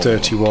as with normal.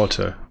 dirty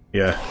water.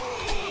 Yeah.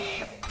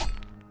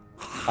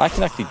 I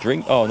can actually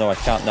drink. Oh no, I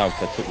can't now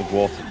because I took the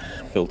water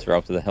filter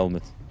out of the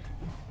helmet.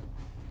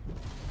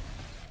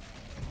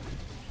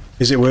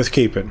 Is it worth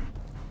keeping?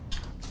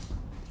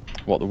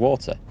 What, the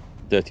water?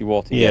 Dirty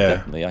water? Yeah.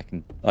 Definitely.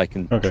 I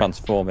can Okay.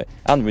 transform it,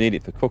 and we need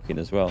it for cooking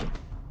as well.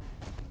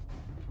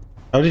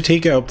 How did he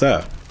get up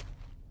there?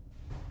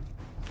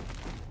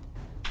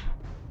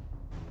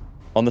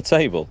 On the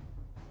table,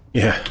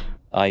 Yeah.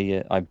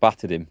 I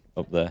battered him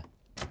up there.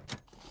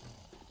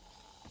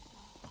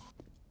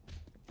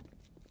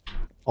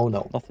 Oh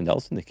no. Nothing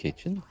else in the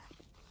kitchen.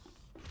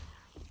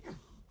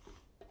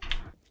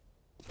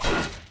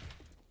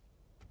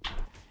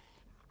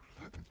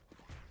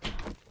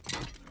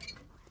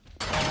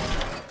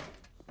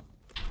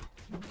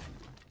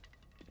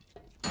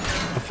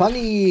 A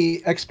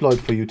funny exploit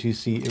for you,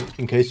 TC,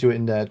 in case you're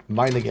in that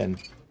mine again.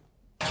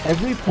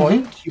 Every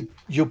point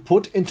you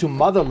put into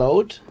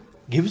motherload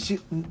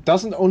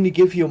doesn't only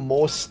give you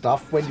more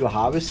stuff when you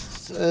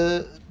harvest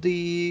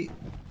the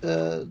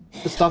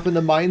stuff in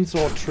the mines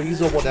or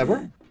trees or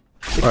whatever.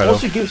 It Right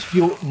also on. gives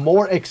you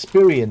more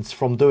experience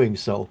from doing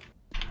so.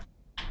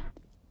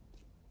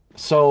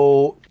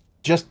 So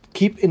just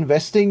keep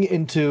investing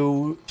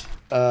into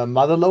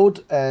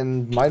motherload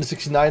and mine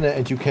 69er,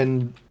 and you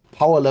can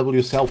power level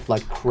yourself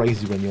like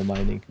crazy when you're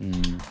mining.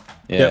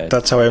 Yeah, Yep,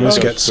 that's how Amos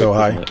it's gets so quick,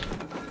 high. isn't it?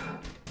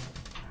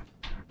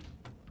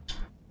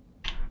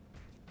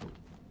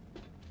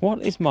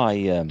 What is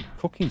my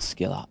cooking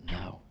skill at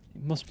now?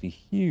 It must be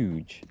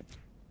huge.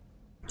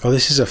 Oh,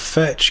 this is a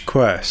fetch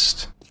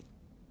quest.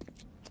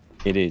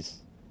 It is.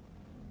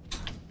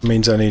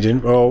 Means I need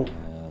in. Oh,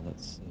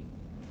 Let's see.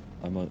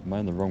 Am I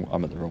on the wrong?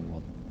 I'm at the wrong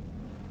one.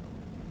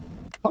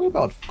 Talking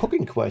about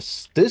cooking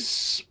quests,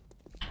 this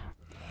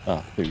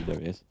Food. There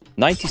it is.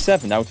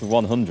 97 out of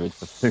 100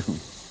 for food.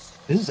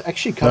 is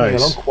actually coming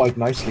Nice. along quite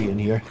nicely in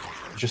here.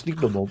 Just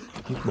need more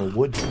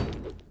wood.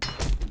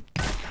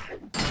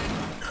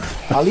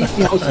 I'll leave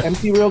the house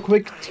empty real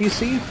quick,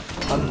 TC.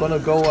 I'm gonna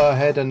go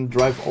ahead and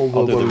drive over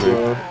I'll do where the we roof.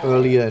 were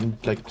earlier and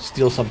like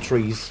steal some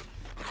trees.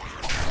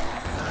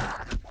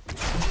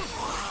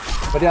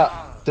 But yeah,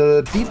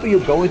 the deeper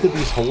you go into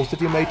these holes that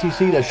you made,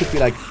 TC, there should be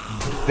like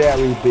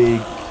very big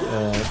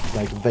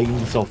like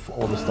veins of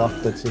all the stuff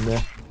that's in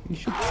there. You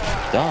should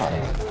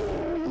die.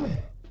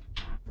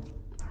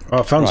 oh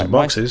I found Right, some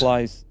boxes.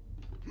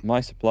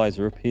 my supplies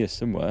are up here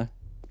somewhere.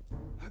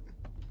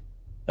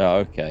 Oh,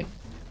 okay.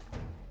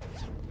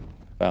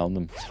 Found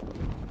them.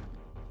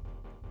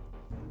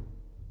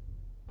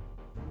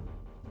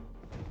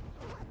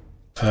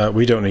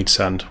 We don't need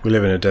sand. We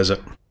live in a desert.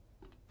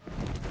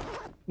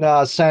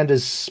 Nah, sand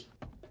is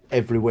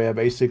everywhere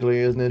basically,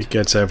 isn't it? It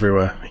gets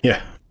everywhere.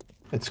 Yeah.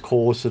 It's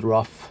coarse and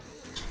rough.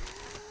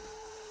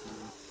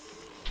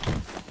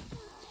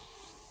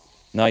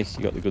 Nice,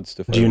 you got the good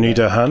stuff. Do you over need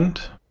there. a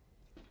hand?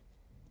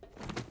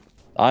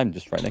 I'm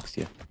just right next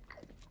to you.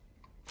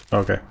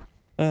 Okay.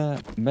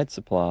 Med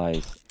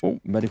supplies. Oh,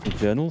 medical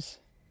journals.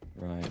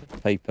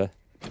 Right, paper.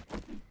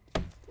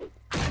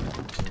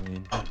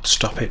 Oh,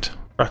 stop it.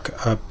 Crack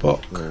a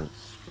book. We'll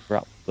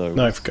scrap those.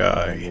 Knife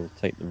guy. and We'll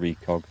take the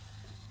recog.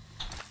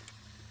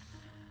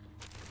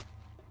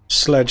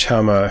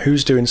 Sledgehammer.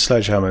 Who's doing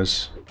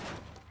sledgehammers?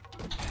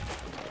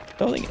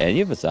 Don't think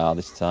any of us are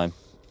this time.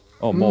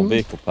 Oh, more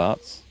vehicle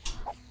parts.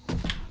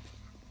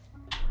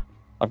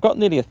 I've got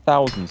nearly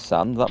 1,000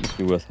 sand. That must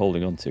be worth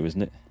holding on to,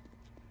 isn't it?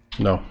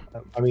 No.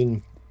 I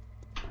mean,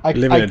 I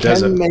Live in a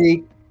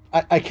desert.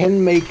 I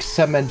can make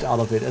cement out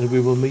of it, and we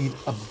will need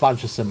a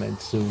bunch of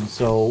cement soon.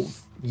 So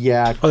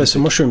yeah. Oh, there's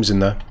some mushrooms in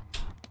there.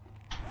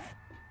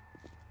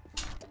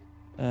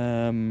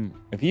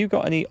 Have you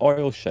got any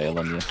oil shale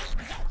on you?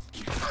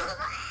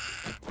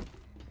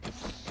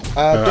 Don't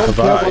have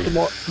care I?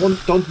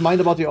 about don't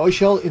mind about the oil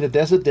shell in the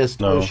desert. There's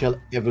No. oil shell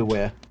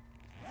everywhere.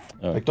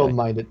 Okay. Like, don't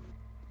mind it.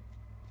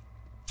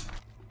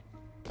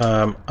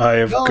 I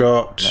have No. In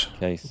got. that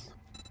case.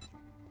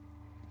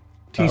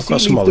 I've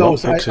got some leave more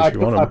those. lockpicks if you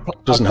want them. I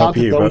Doesn't help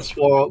planted you, those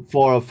but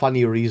for a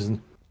funny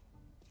reason.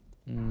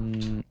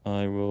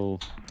 I will.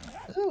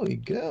 There we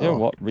go. You know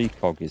what?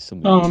 Recog is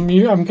something.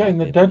 I'm getting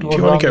the dead if one.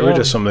 you want to get around rid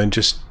the of something,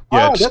 just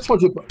Ah, just that's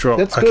what you. drop.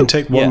 That's I good. can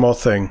take one Yeah. more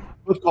thing.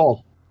 Good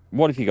call.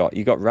 What have you got?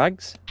 You got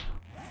rags?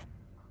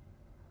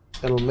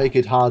 It'll make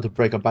it hard to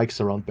break our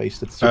bikes around base.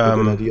 That's a super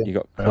good idea. You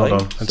got Hold on,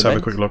 let's cement, have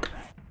a quick look.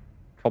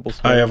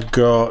 cobblestone. I have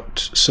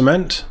got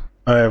cement.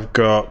 I have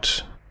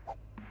got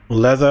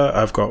leather.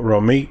 I've got raw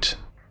meat.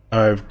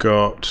 I've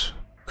got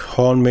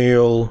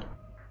cornmeal,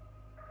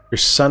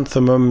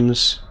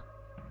 chrysanthemums.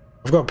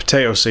 I've got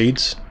potato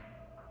seeds.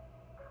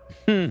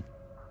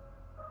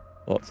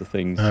 Lots of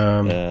things.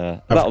 I've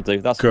That'll do.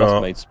 That's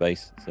made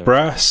space. So.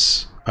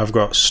 Brass. I've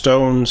got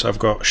stones. I've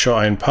got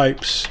shot iron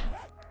pipes.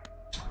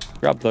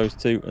 Grab those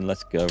two and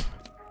let's go.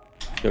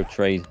 Go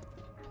trade.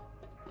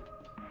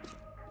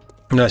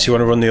 Unless you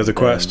want to run the other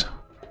quest.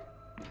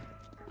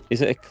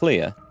 Is it a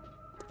clear?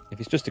 If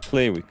it's just a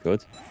clear, we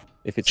could.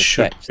 If it's a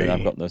Should fetch, then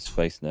I've got no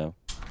space now.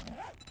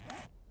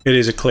 It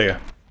is a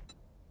clear.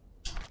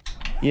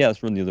 Yeah,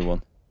 let's run the other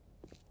one.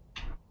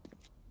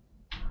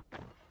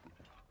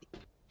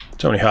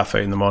 It's only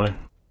 8:30 in the morning.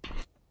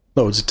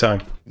 Loads of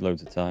time.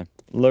 Loads of time.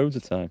 Loads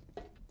of time.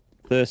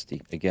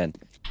 Thirsty again.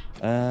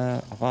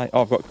 Have I?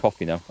 Oh, I've got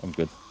coffee now. I'm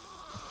good.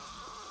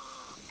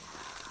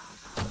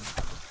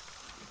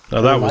 Now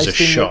that was a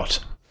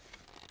shot.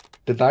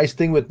 The nice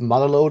thing with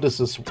Motherload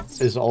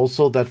is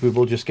also that we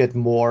will just get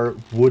more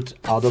wood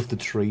out of the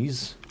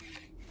trees.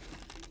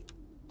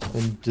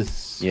 And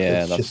this,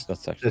 Yeah, that's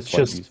actually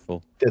quite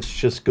useful. That's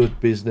just good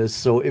business.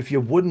 So if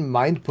you wouldn't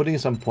mind putting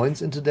some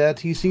points into that,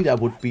 TC, that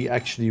would be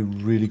actually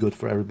really good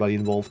for everybody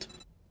involved.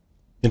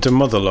 Into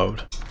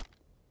Motherload.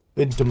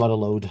 Into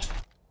Motherload.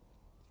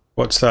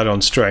 What's that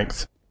on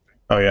strength?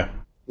 Oh yeah.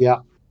 Yeah.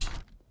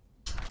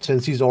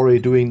 Since he's already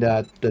doing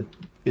that, that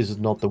is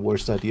not the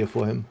worst idea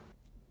for him.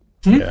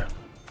 Yeah.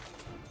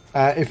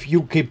 If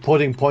you keep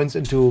putting points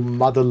into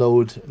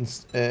Motherload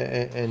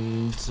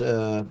and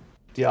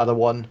the other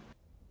one,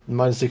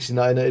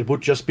 -69, it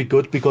would just be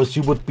good because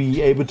you would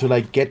be able to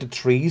like get the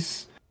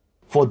trees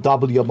for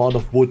double the amount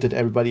of wood that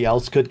everybody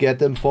else could get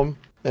them from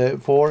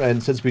for.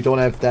 And since we don't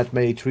have that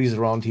many trees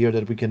around here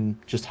that we can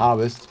just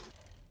harvest,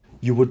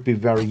 you would be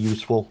very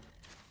useful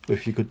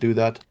if you could do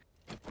that.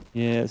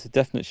 Yeah, it's a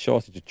definite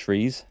shortage of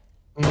trees.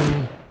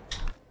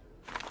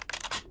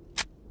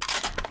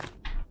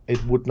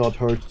 It would not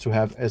hurt to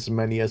have as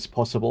many as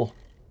possible.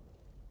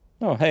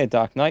 Oh, hey,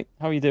 Dark Knight.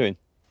 How are you doing?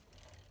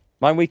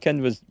 My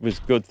weekend was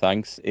good,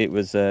 thanks. It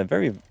was not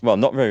very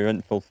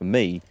eventful for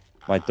me.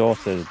 My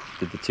daughter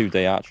did the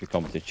 2-day archery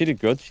competition. She did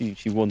good.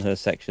 She won her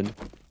section.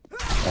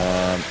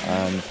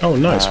 And oh,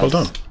 nice. Well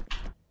done.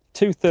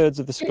 2/3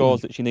 of the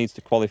scores that she needs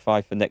to qualify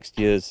for next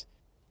year's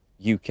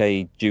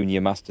UK Junior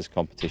Masters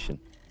competition.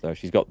 So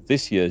she's got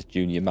this year's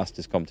Junior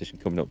Masters competition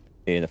coming up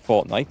in a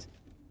fortnight,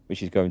 which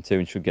she's going to,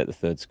 and should get the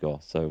 3rd score.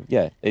 So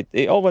yeah,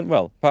 it all went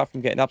well, apart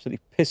from getting absolutely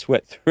piss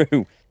wet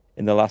through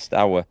in the last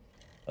hour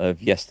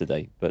of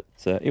yesterday. But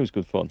it was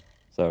good fun.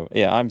 So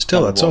yeah, I'm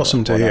still. That's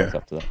awesome to hear.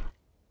 After that.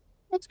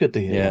 That's good to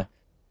hear. Yeah,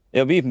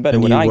 it'll be even better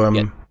when I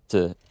get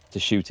to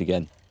shoot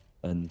again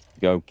and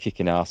go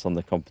kicking ass on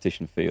the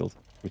competition field.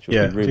 Which will be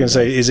really I was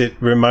going to say, is it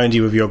remind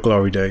you of your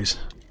glory days?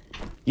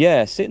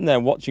 Yeah, sitting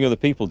there watching other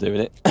people doing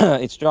it,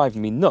 it's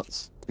driving me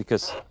nuts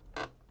because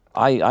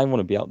I want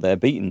to be out there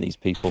beating these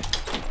people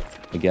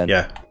again.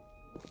 Yeah.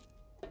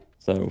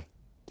 So,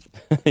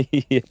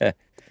 yeah.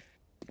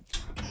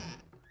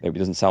 Maybe it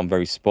doesn't sound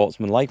very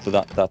sportsmanlike,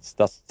 but that's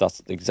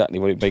exactly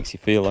what it makes you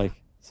feel like.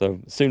 So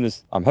as soon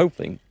as I'm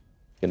hoping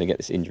going to get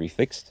this injury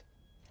fixed,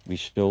 we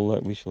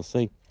shall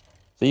see.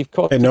 So you've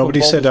caught. Hey, nobody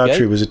said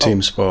archery was a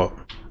team sport.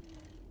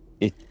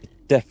 It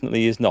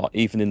definitely is not.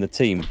 Even in the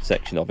team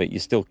section of it, you're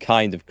still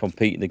kind of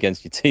competing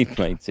against your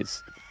teammates.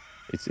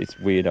 It's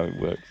weird how it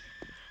works.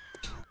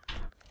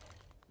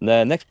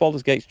 The next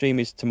Baldur's Gate stream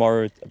is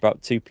tomorrow at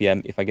about 2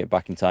 PM if I get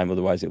back in time.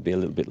 Otherwise, it'll be a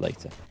little bit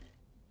later.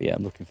 But yeah,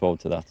 I'm looking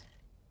forward to that.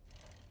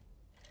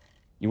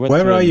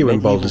 Where are you in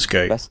Baldur's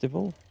Gate?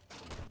 Festival?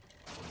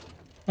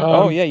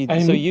 Oh yeah,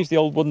 so you use the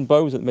old wooden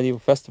bows at the medieval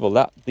festival.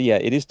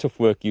 It is tough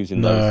work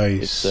using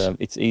those. Nice.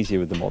 It's easier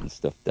with the modern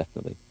stuff,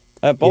 definitely.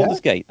 Baldur's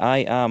Gate, I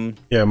am...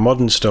 Yeah,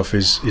 modern stuff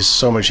is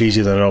so much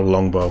easier than an old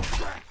longbow.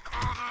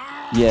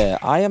 Yeah,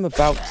 I am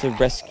about to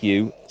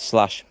rescue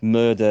 /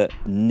 murder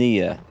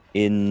Nia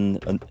in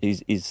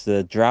his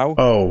drow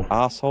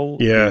arsehole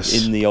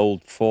in the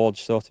old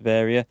forge sort of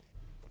area.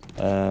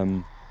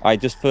 I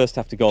just first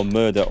have to go and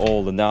murder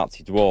all the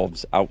Nazi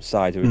dwarves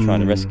outside who are trying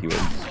to rescue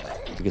him.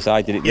 Because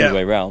I did it the other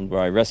way around,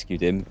 where I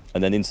rescued him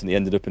and then instantly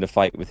ended up in a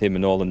fight with him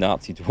and all the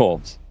Nazi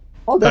dwarves.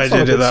 Oh, that's I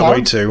did it that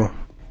way too.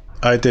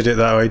 I did it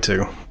that way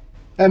too.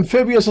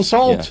 Amphibious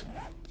assault.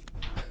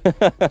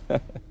 Yeah.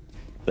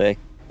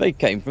 They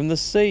came from the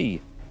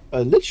sea.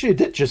 Literally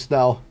did just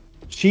now.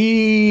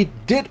 She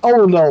did.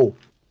 Oh no,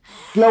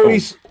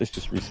 Chloe's. This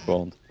just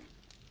respawned.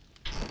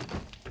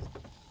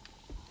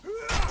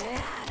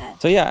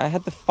 So yeah, I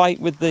had the fight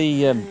with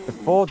the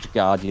Forge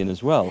Guardian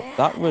as well.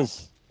 That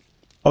was.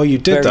 Oh, you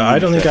did that? I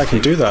don't think I can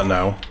do that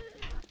now.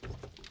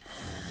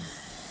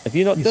 Have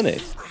you not done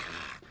it?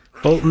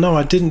 Well, no,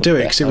 I didn't do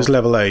it because it was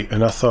level 8,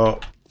 and I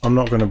thought, I'm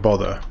not going to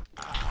bother.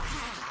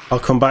 I'll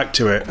come back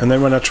to it. And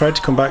then when I tried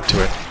to come back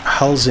to it,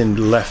 Halzin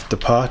left the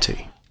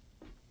party.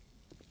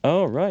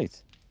 Oh,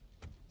 right.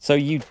 So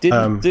you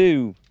didn't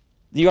do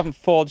You haven't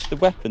forged the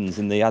weapons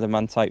in the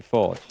adamantite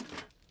forge?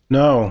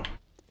 No.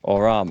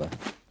 Or armor?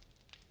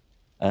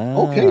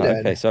 Okay, then.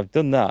 Okay, so I've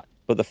done that.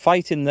 But the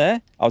fight in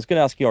there, I was going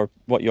to ask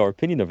what your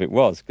opinion of it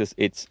was, because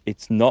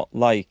it's not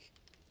like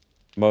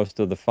most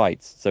of the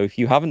fights. So if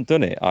you haven't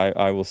done it,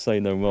 I will say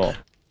no more.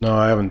 No,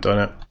 I haven't done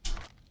it.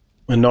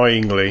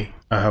 Annoyingly,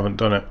 I haven't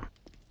done it.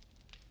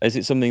 Is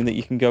it something that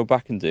you can go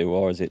back and do,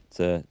 or is it...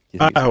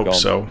 I hope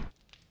so.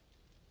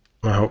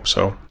 I hope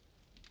so.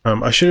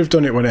 I should have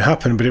done it when it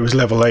happened, but it was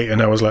level 8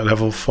 and I was like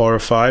level 4 or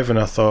 5, and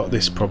I thought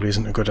this probably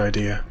isn't a good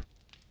idea.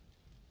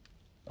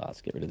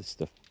 Let's get rid of this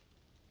stuff.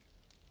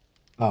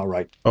 All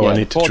right. Oh, I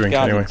need to drink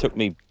anyway. Took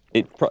me.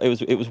 It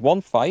was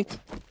one fight.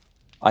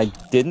 I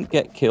didn't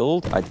get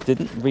killed. I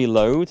didn't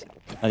reload,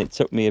 and it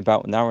took me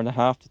about an hour and a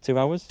half to 2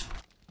 hours.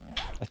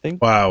 I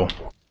think. Wow.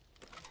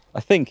 I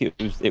think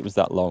it was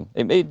that long.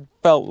 It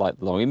felt like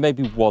long. It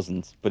maybe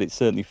wasn't, but it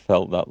certainly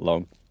felt that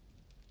long.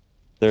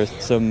 There's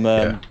some.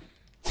 Yeah.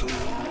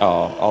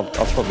 Oh,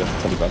 I'll probably have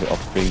to tell you about it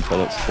off screen, so I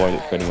don't spoil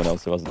it for anyone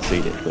else who hasn't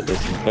seen it. But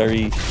there's some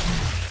very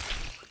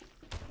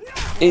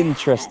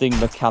interesting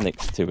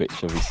mechanics to it,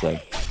 shall we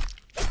say.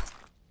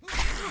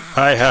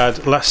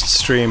 Last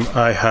stream,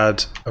 I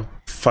had a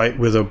fight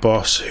with a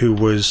boss who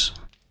was,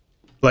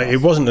 like,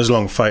 it wasn't as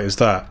long a fight as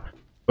that,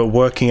 but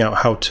working out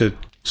how to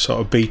sort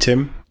of beat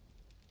him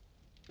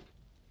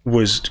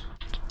was,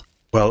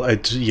 well,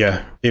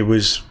 it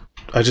was,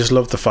 I just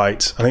love the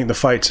fights. I think the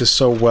fights are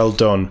so well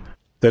done.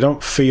 They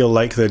don't feel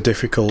like they're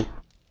difficult,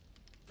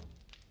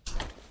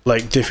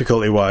 like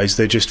difficulty-wise,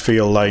 they just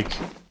feel like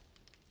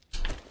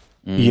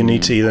you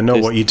need to either know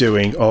what you're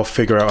doing or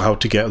figure out how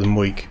to get them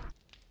weak.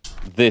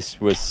 This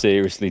was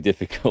seriously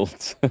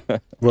difficult.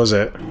 Was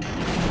it?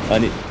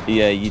 And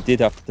yeah, you did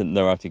have to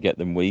know how to get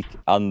them weak,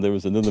 and there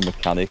was another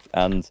mechanic,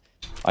 and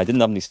I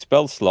didn't have any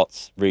spell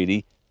slots,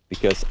 really,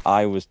 because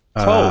I was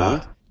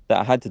told that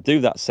I had to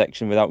do that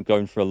section without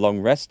going for a long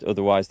rest,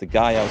 otherwise the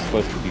guy I was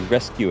supposed to be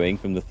rescuing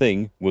from the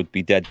thing would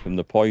be dead from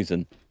the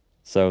poison.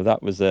 So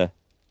that was a...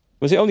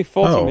 Was it only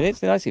 40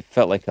 minutes? It actually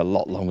felt like a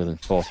lot longer than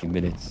 40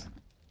 minutes.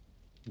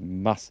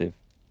 Massive.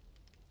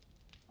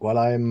 Well,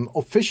 I'm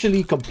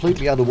officially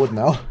completely out of wood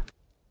now.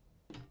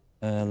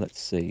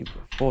 Let's see.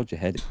 Forge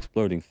ahead,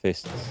 exploding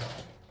fists.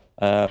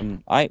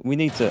 I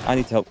need to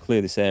help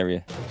clear this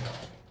area.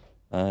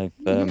 I've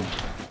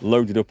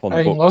loaded up on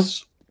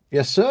books.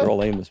 Yes, sir. They're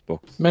all aimless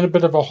books. Made a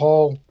bit of a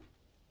hole.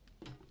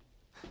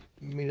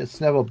 I mean, it's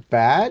never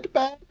bad,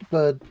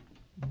 but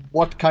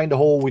what kind of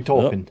hole are we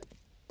talking?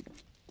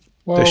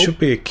 Well, there should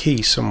be a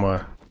key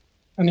somewhere.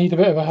 I need a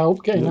bit of a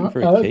help getting out,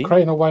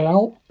 creating a way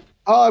out.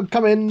 Oh, I'm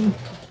coming.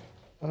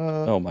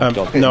 Oh my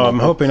god. No, I'm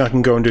hoping I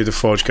can go and do the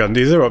Forge Garden.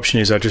 The other option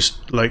is I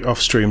just, like, off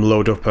stream,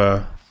 load up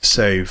a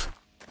save.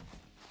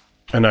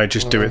 And I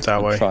just do it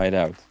that way. Try it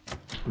out.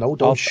 No,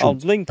 don't shoot. I'll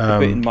link a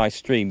bit in my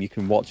stream. You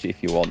can watch it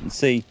if you want and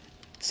see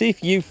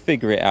if you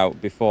figure it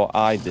out before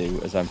I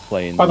do as I'm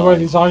playing. By the way,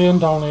 there's iron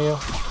down here.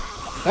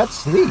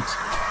 That's neat.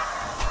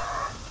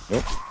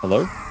 Oh,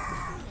 hello?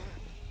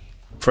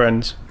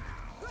 Friends.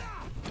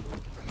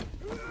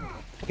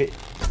 Okay,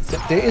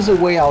 there is a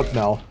way out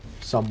now,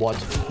 somewhat.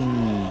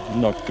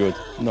 Not good.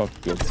 Not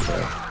good,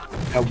 sir.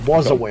 There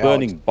was a way out.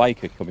 Burning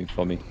biker coming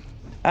for me.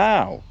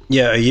 Ow!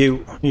 Yeah, are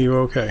you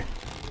okay?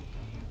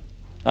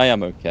 I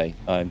am okay.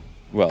 I'm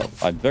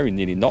very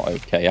nearly not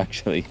okay,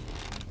 actually.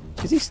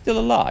 Is he still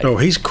alive? Oh,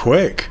 he's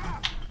quick.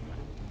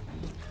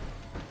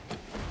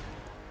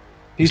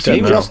 He's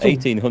just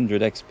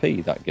 1800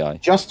 XP, that guy.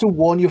 Just to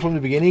warn you from the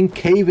beginning,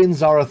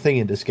 cave-ins are a thing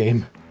in this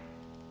game.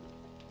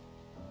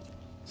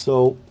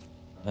 So...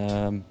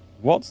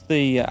 what's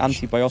the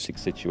antibiotic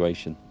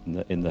situation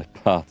in the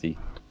party?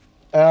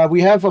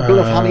 We have a bit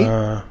of honey.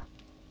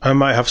 I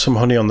might have some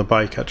honey on the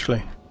bike,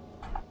 actually.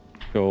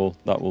 Cool,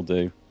 that will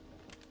do.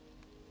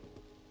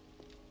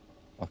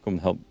 I'll come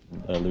and help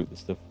loot the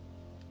stuff.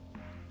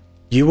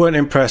 You weren't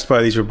impressed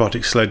by these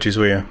robotic sledges,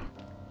 were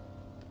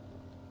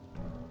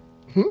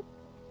you?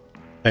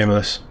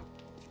 Aimless.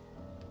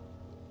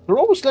 The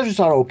robot sledges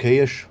are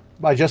okay-ish.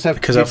 I just have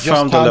because I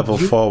found a level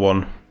 4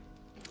 one.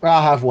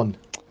 I have one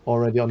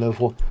already on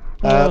level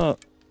 4.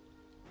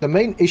 The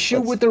main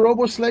issue with the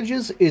robo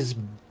sledges is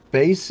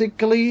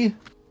basically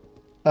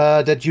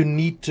that you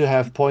need to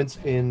have points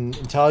in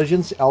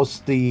intelligence,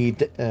 else the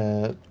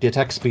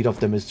attack speed of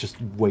them is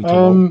just way too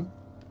low.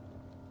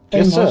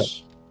 Yes, sir.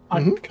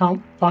 I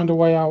can't find a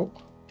way out.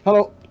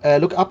 Hello.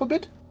 Look up a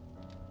bit.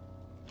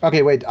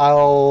 Okay, wait.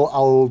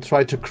 I'll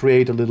try to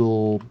create a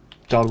little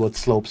downward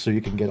slope so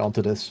you can get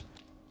onto this.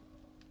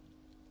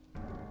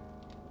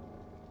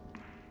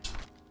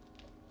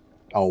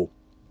 Oh.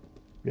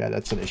 Yeah,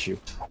 that's an issue.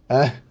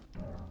 There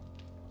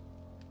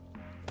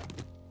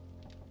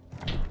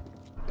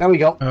we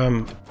go.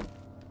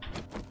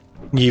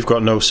 You've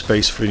got no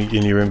space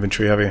in your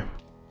inventory, have you?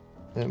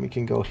 Then we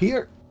can go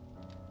here.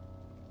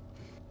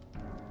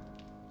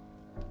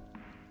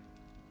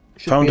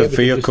 Found a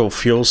vehicle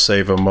fuel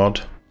saver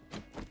mod.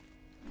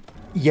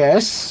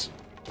 Yes.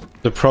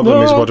 The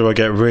problem is, what do I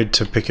get rid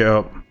to pick it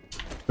up?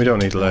 We don't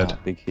need lead.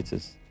 Big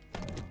hitters.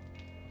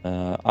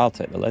 I'll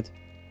take the lead.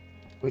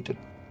 Wait,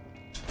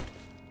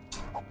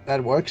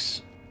 that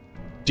works.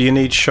 Do you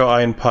need shot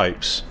iron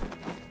pipes?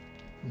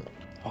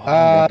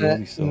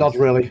 Not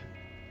really.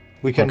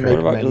 We can make What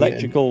about many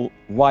electrical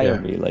wire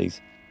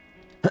relays?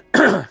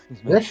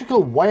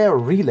 Electrical wire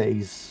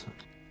relays.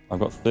 I've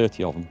got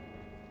 30 of them.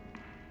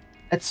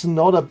 It's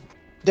not a...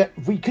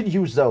 we could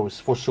use those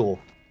for sure.